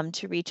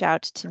to reach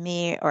out to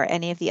me or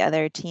any of the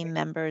other team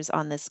members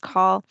on this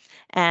call,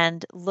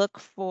 and look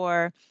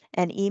for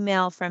an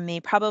email from me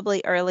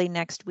probably early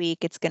next week.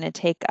 It's going to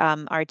take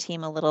our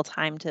team a little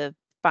time to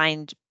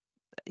find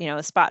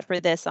a spot for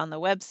this on the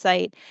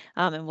website,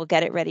 and we'll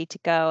get it ready to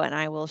go, and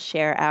I will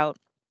share out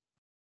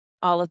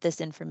all of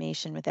this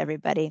information with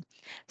everybody.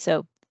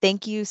 So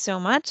thank you so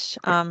much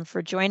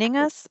for joining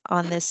us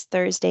on this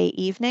Thursday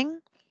evening.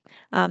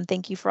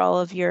 Thank you for all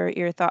of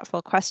your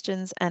thoughtful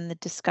questions and the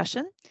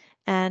discussion,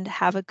 and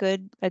have a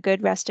good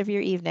rest of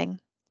your evening.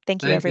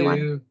 Thank you,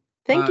 everyone.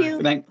 Thank you.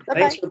 Good night.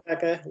 Thanks,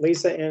 Rebecca,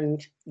 Lisa,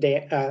 and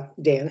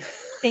Dan.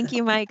 Thank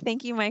you, Mike.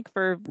 Thank you, Mike,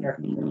 for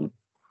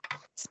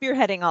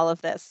spearheading all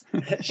of this.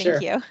 Thank Sure.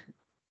 you.